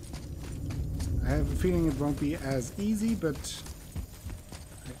 I have a feeling it won't be as easy, but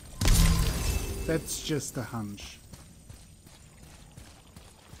that's just a hunch.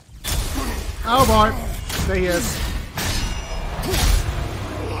 Oh boy, there he is.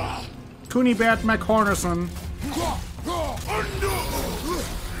 Cooney-Bat McCornerson.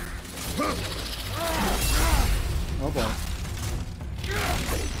 Oh boy.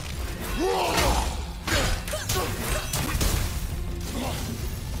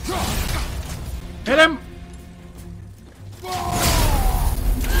 Hit him!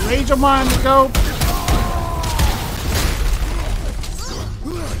 Rage of mine, go!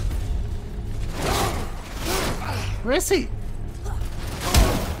 Where is he?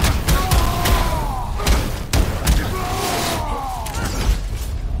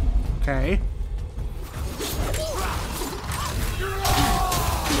 Okay.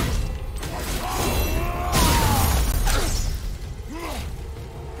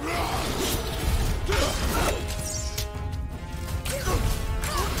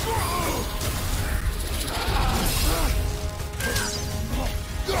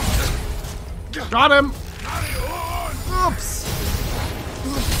 Got him! Oops!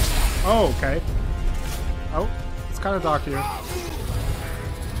 Oh, okay. Oh, it's kind of dark here.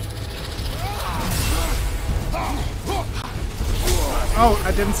 Oh,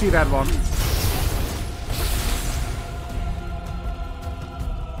 I didn't see that one.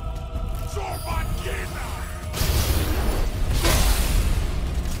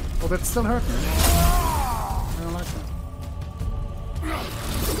 Oh, that still hurt me. I don't like that.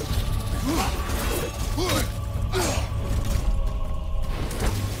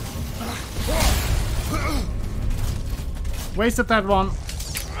 Wasted that one.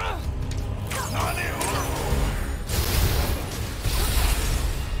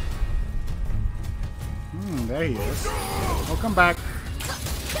 There he is. Oh, come back.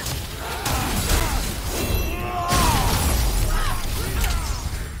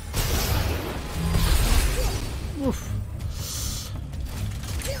 Oof.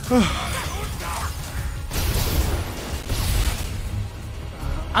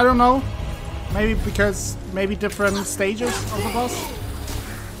 I don't know. Maybe because maybe different stages of the boss.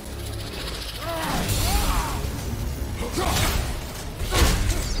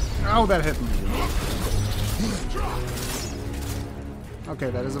 Oh, that hit me. Okay,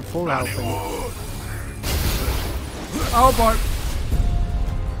 that is a full health thing. Oh boy.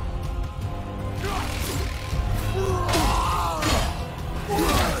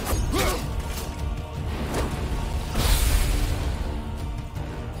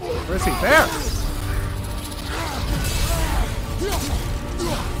 Where is he? There!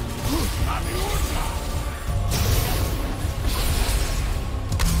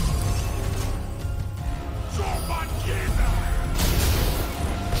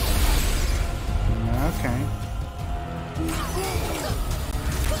 Okay.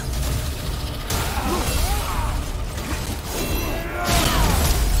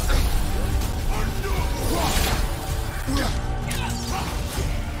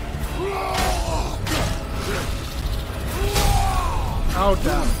 Oh,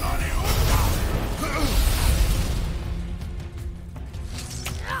 damn.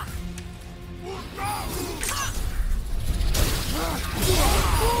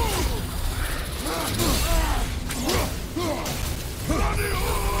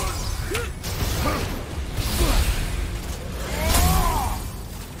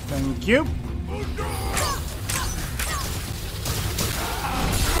 Thank you.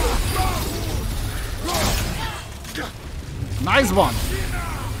 Nice one.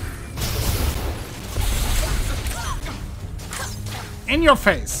 In your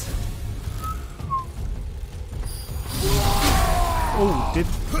face. Oh, did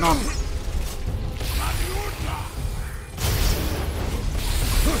not.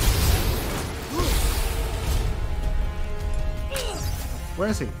 Where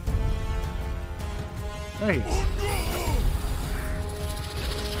is he? There he is.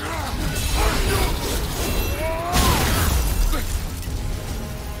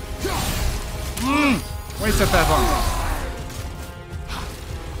 Wasted that one.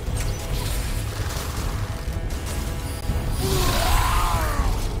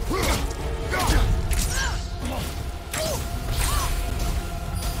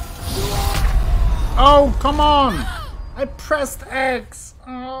 Oh, come on! I pressed X.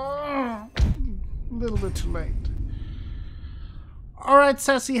 Oh, a little bit too late. Alright,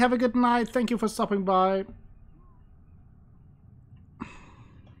 Sassy, have a good night. Thank you for stopping by.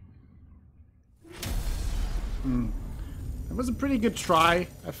 It was a pretty good try,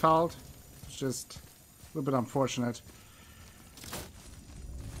 I felt. It's just a little bit unfortunate.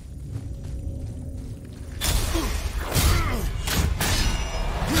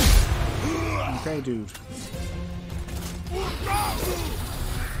 Okay, dude.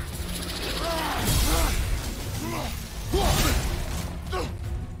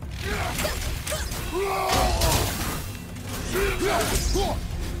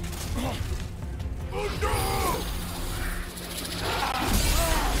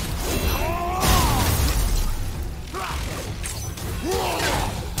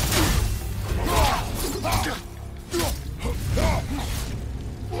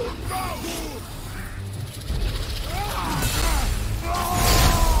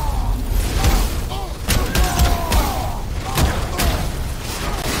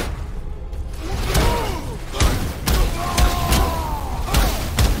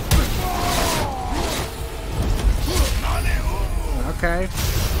 Okay.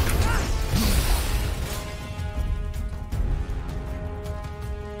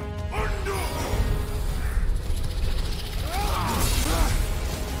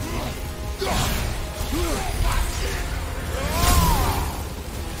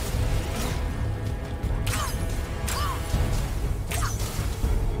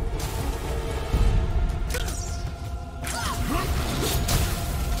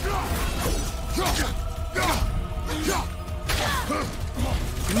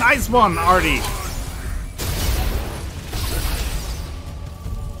 Nice one, Artie.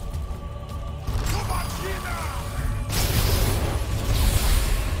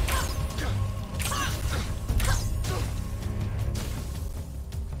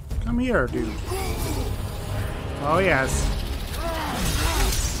 Come here, dude. Oh, yes.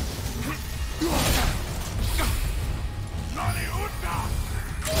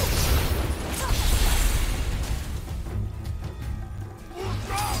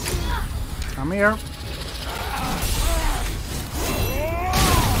 Come here.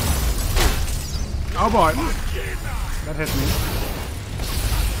 Oh boy. That hit me.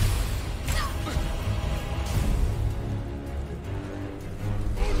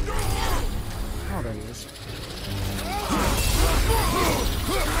 Oh, there he is.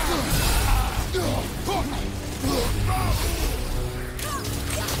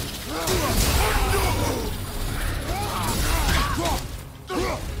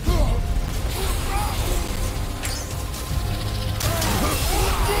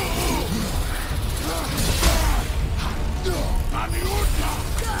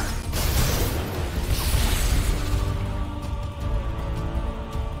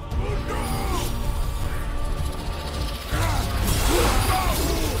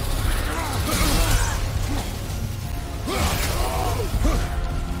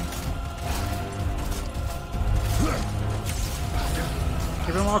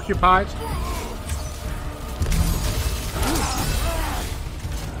 Keep him occupied.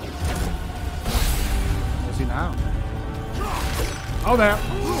 Where's he now? Oh, there.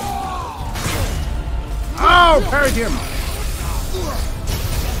 Oh, parried him.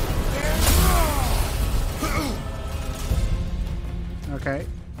 Okay,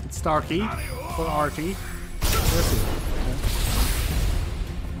 it's Starkey for Artie. Where's he? Okay.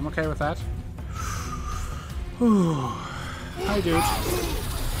 I'm okay with that. Whew. Hi, dude.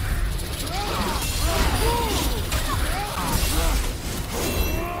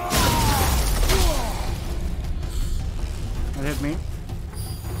 That hit me.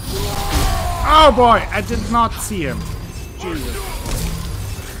 Oh boy, I did not see him. Jesus.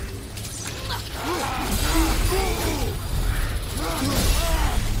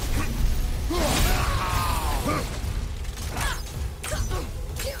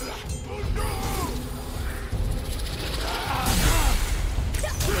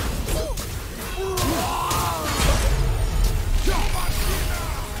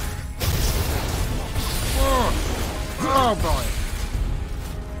 Oh boy.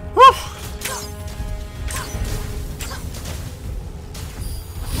 Whew.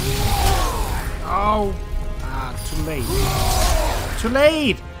 Oh. Ah, too late. Too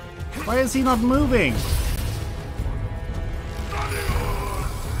late! Why is he not moving?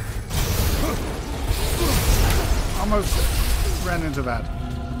 Almost ran into that.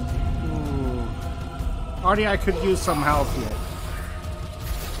 Ooh. Artie, I could use some help here.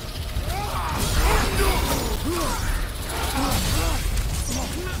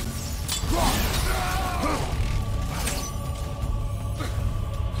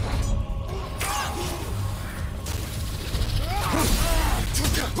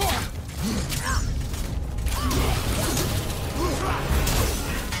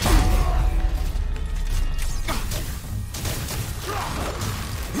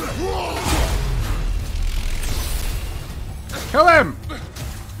 Kill him!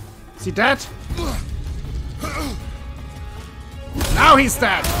 Is he dead? Now he's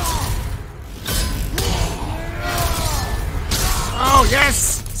dead! Oh,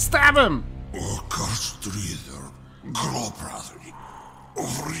 yes! Stab him!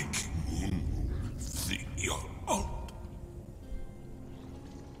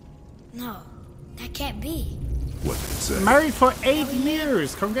 No, that can't be. What did it say? Married for 8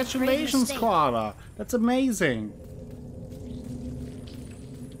 years! Congratulations, Koala! That's amazing!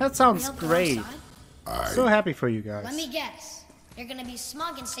 That sounds Real great. outside? So happy for you guys. Let me guess. You're gonna be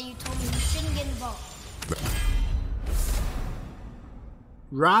smug and say you told me you shouldn't get involved.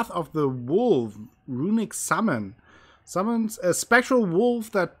 Wrath of the Wolf, runic summon. Summons a spectral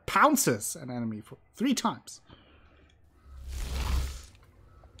wolf that pounces an enemy for 3 times.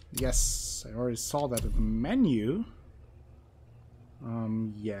 Yes, I already saw that in the menu.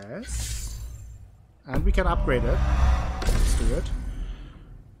 Yes. And we can upgrade it. Let's do it.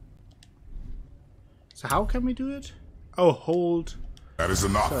 So how can we do it? Oh, hold That is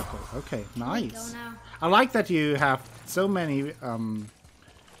enough. circle. Okay, Go nice. now. I like that you have so many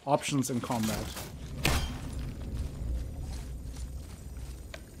options in combat.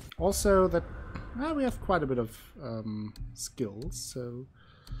 Also, that we have quite a bit of skills. So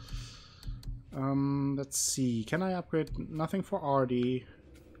let's see. Can I upgrade? Nothing for Artie.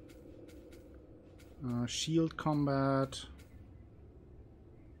 Shield combat.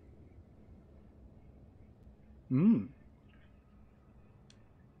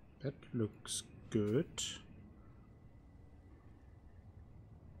 That looks good.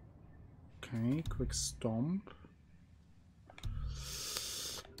 Okay, quick stomp.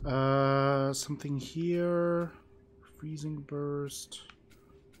 Something here. Freezing burst.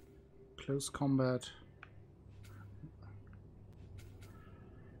 Close combat.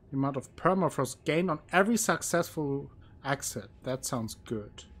 The amount of permafrost gained on every successful exit. That sounds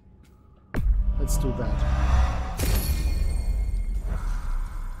good. Let's do that.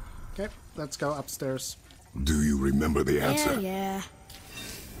 Okay, let's go upstairs. Do you remember the answer? Yeah.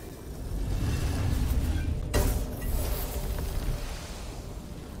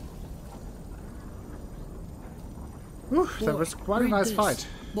 Whew, that was quite a nice fight.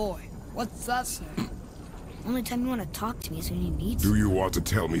 Boy, what's that say? Only time you want to talk to me is when you need Do you want to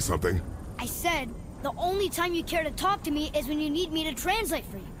tell me something? I said, the only time you care to talk to me is when you need me to translate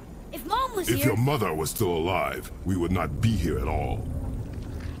for you. If Mom was If here... your mother was still alive, we would not be here at all.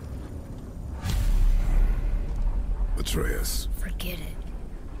 Atreus. Forget it.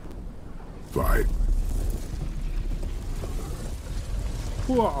 Fine.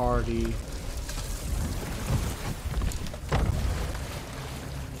 Poor Artie.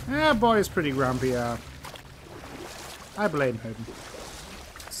 Boy is pretty grumpy, yeah. I blame him.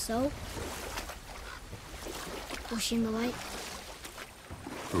 So? Was she in the light?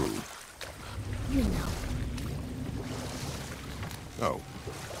 Who? You know. Oh,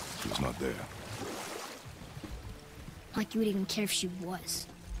 she was not there. Like you would even care if she was.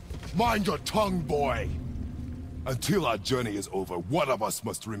 Mind your tongue, boy! Until our journey is over, one of us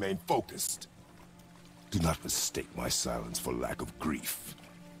must remain focused. Do not mistake my silence for lack of grief.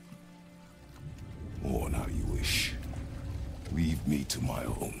 Mourn how you wish. Leave me to my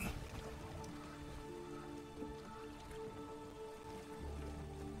own.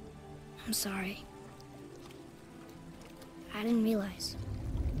 I'm sorry. I didn't realize.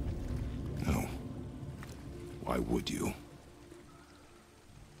 No. Why would you? You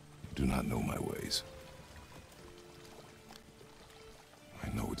do not know my ways. I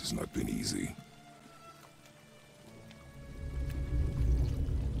know it has not been easy.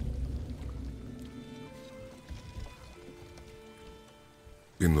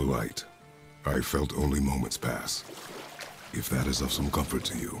 In the light, I felt only moments pass. If that is of some comfort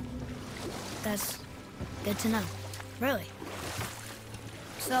to you. That's good to know. Really?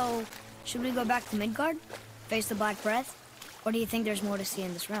 So, should we go back to Midgard? Face the Black Breath? Or do you think there's more to see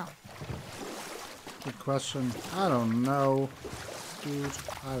in this realm? Good question. I don't know. Dude,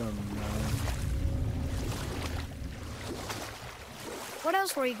 I don't know. What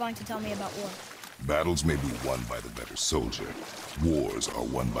else were you going to tell me about war? Battles may be won by the better soldier. Wars are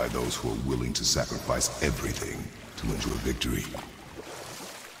won by those who are willing to sacrifice everything to ensure victory.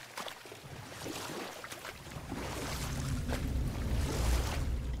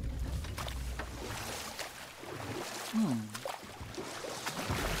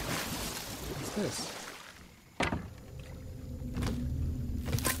 What's this?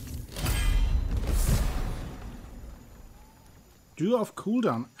 Dew of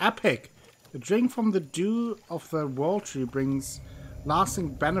Cooldown. Epic! A drink from the dew of the World Tree brings lasting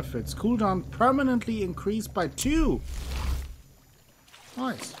benefits. Cooldown permanently increased by 2.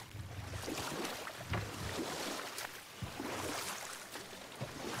 Nice.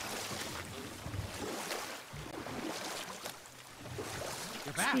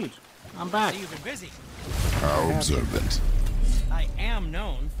 You're back. Sweet. I'm back. See, you've been busy. How observant. I am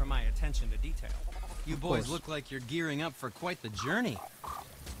known for my attention to detail. You boys course. look like you're gearing up for quite the journey.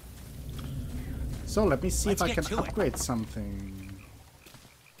 So let me see Let's if I get can to it. upgrade something.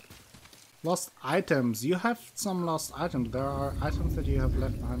 Lost items. You have some lost items. There are items that you have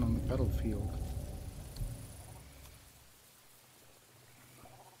left behind on the battlefield.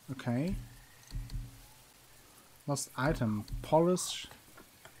 Okay. Lost item. Polished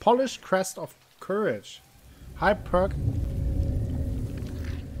Crest of Courage. High perk.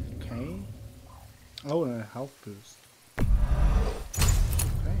 Okay. Oh, and a health boost. Okay.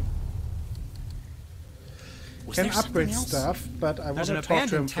 Was Can there something upgrade else? stuff, but I want There's to an talk to him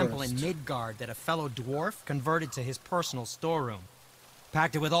abandoned temple first. in Midgard that a fellow dwarf converted to his personal storeroom.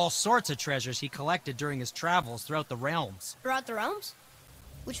 Packed it with all sorts of treasures he collected during his travels throughout the realms. Throughout the realms?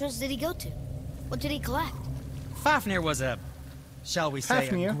 Which ones did he go to? What did he collect? Fafnir was a, shall we say,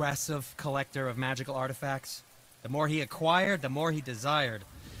 Fafnir? aggressive collector of magical artifacts. The more he acquired, the more he desired.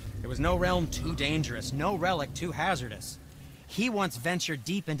 There was no realm too dangerous, no relic too hazardous. He once ventured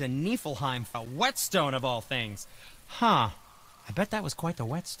deep into Niflheim, a whetstone of all things. Huh. I bet that was quite the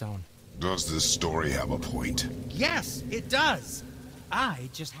whetstone. Does this story have a point? Yes, it does. I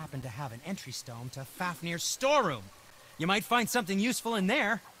just happen to have an entry stone to Fafnir's storeroom. You might find something useful in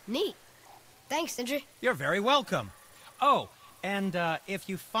there. Neat. Thanks, Sindri. You're very welcome. Oh, and if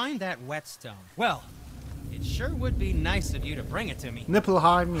you find that whetstone, well, it sure would be nice of you to bring it to me.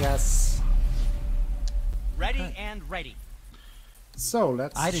 Niflheim, yes. Ready and ready. So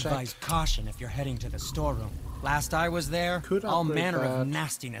let's I'd check. advise caution if you're heading to the storeroom. Last I was there, Could all upgrade manner that. of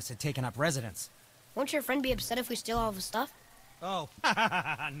nastiness had taken up residence. Won't your friend be upset if we steal all of his stuff? Oh,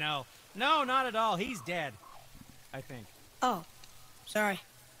 no. No, not at all. He's dead. I think. Oh, sorry.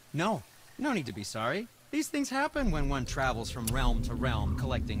 No, no need to be sorry. These things happen when one travels from realm to realm,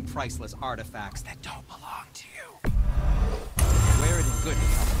 collecting priceless artifacts that don't belong to you. Wear it in good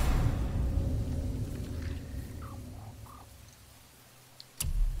health.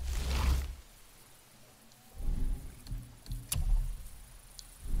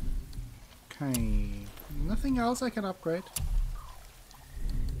 Okay. Nothing else I can upgrade.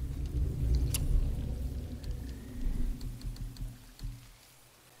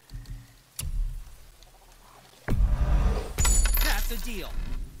 That's a deal.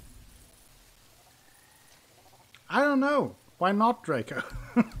 I don't know. Why not, Draco?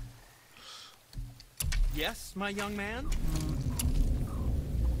 Yes, my young man?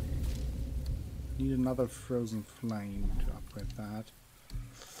 Need another frozen flame to upgrade that.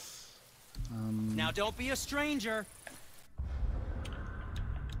 Now don't be a stranger.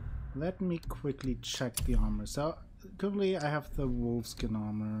 Let me quickly check the armor. So, currently I have the wolfskin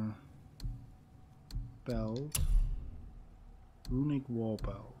armor. Belt. Runic war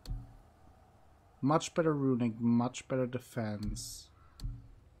belt. Much better runic, much better defense.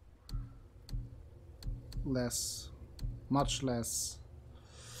 Much less.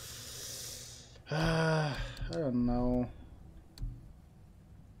 I don't know.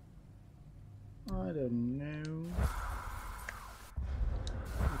 I don't know.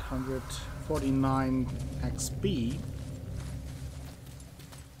 849 XP.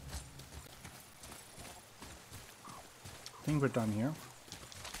 I think we're done here.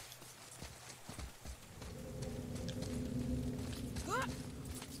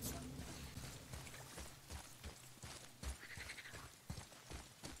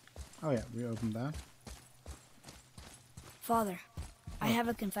 Oh yeah, we opened that. Father, I have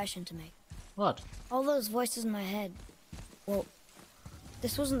a confession to make. What? All those voices in my head. Well,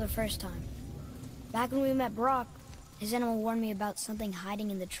 this wasn't the first time. Back when we met Brock, His animal warned me about something hiding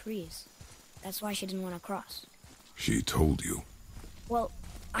in the trees. That's why she didn't want to cross. She told you. Well,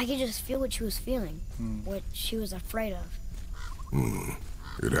 I could just feel what she was feeling, what she was afraid of.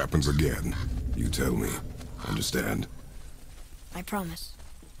 It happens again. You tell me. Understand? I promise.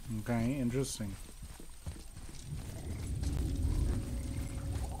 Okay, interesting.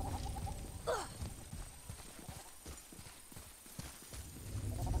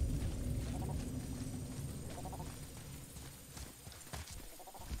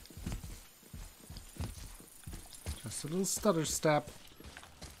 Just a little stutter step.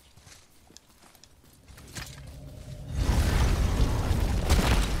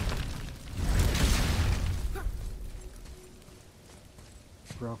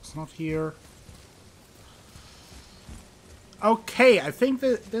 Brock's not here. Okay, I think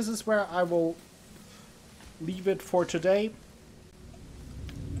that this is where I will leave it for today.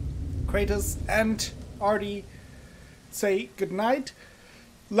 Kratos and Artie say goodnight.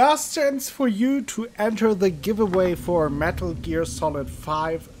 Last chance for you to enter the giveaway for Metal Gear Solid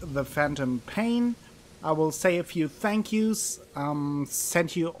 5 The Phantom Pain. I will say a few thank yous,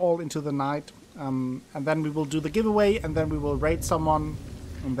 send you all into the night, and then we will do the giveaway, and then we will raid someone,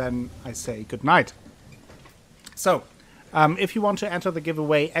 and then I say goodnight. So, if you want to enter the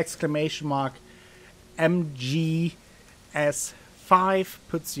giveaway, exclamation mark MGS5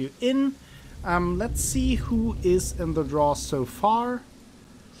 puts you in. Let's see who is in the draw so far.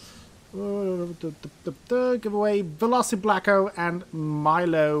 Giveaway Velociblacco and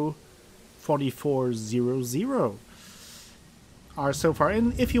Milo 4400 are so far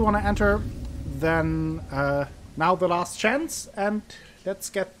in. If you want to enter, then now the last chance, and let's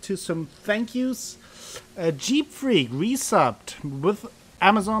get to some thank yous. Jeep Freak resubbed with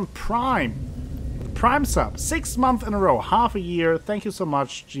Amazon Prime. Prime sub, 6 months in a row, half a year. Thank you so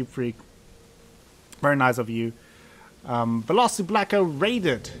much, Jeep Freak. Very nice of you. Velociblacco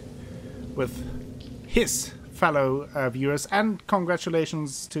raided with his fellow viewers, and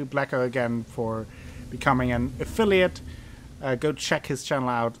congratulations to Blacko again for becoming an affiliate. Go check his channel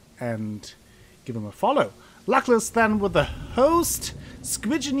out and give him a follow. Luckless then with the host,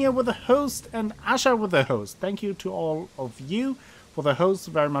 Squidgeneer with the host, and Asha with the host. Thank you to all of you for the host,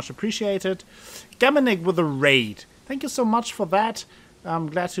 very much appreciated. Gaminik with the raid. Thank you so much for that. I'm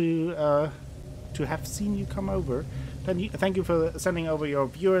glad to have seen you come over. Thank you for sending over your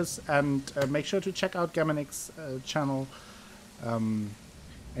viewers, and make sure to check out Gaminik's channel and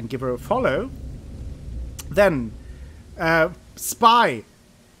give her a follow. Then, Spy,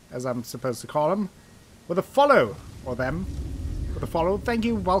 as I'm supposed to call him, with a follow, or them, with a follow. Thank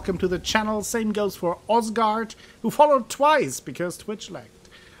you, welcome to the channel. Same goes for Osgard, who followed twice because Twitch lagged.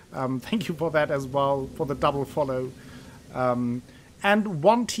 Thank you for that as well, for the double follow. And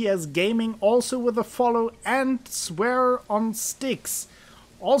 1TS Gaming also with a follow, and Swear on Sticks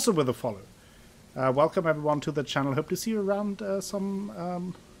also with a follow. Welcome everyone to the channel. Hope to see you around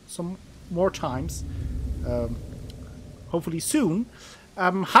some more times. Hopefully soon.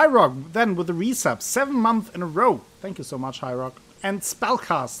 Hyrock then with the resub, 7 months in a row. Thank you so much, Hyrock. And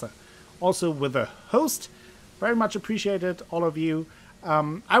Spellcaster also with a host. Very much appreciated, all of you.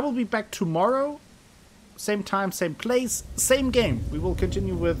 I will be back tomorrow. Same time, same place, same game. We will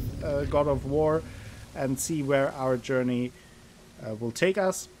continue with God of War and see where our journey will take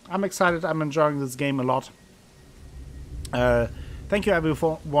us. I'm excited. I'm enjoying this game a lot. Thank you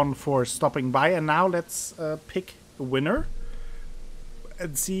everyone for stopping by. And now let's pick a winner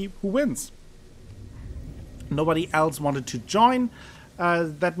and see who wins. Nobody else wanted to join.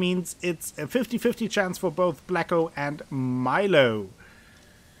 That means it's a 50-50 chance for both Blacko and Milo.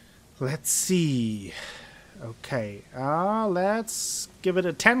 Let's see. Okay, let's give it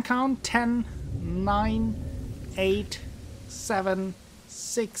a 10 count. 10, 9, 8, 7,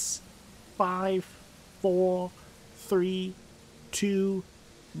 6, 5, 4, 3, 2,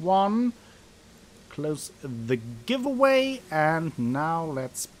 1. Close the giveaway, and now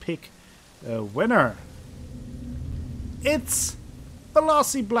let's pick a winner. It's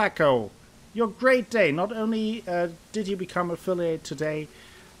Velociblacco. Your great day. Not only did you become affiliate today,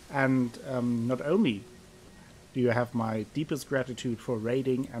 and not only do you have my deepest gratitude for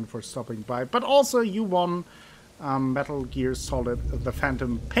raiding and for stopping by, but also you won Metal Gear Solid The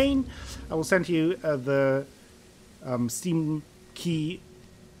Phantom Pain. I will send you the Steam key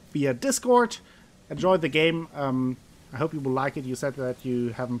via Discord. Enjoy the game. I hope you will like it. You said that you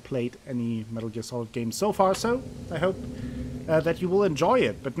haven't played any Metal Gear Solid games so far, so I hope that you will enjoy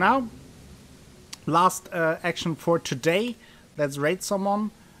it. But now, last action for today. Let's raid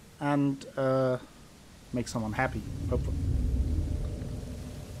someone and make someone happy, hopefully.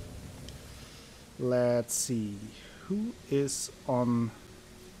 Let's see. who is on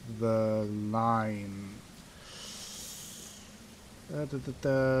the line?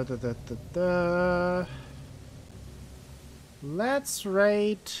 Let's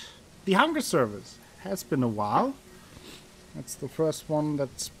rate the Hunger Service. Has been a while. That's the first one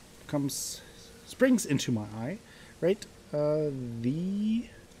that springs into my eye. Rate the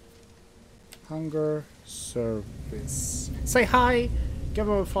Hunger Service. Say hi, give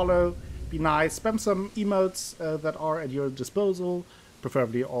them a follow, be nice, spam some emotes that are at your disposal,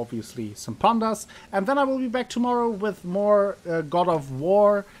 preferably, obviously, some pandas. And then I will be back tomorrow with more God of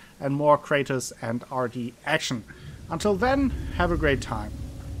War and more Kratos and RD action. Until then, have a great time.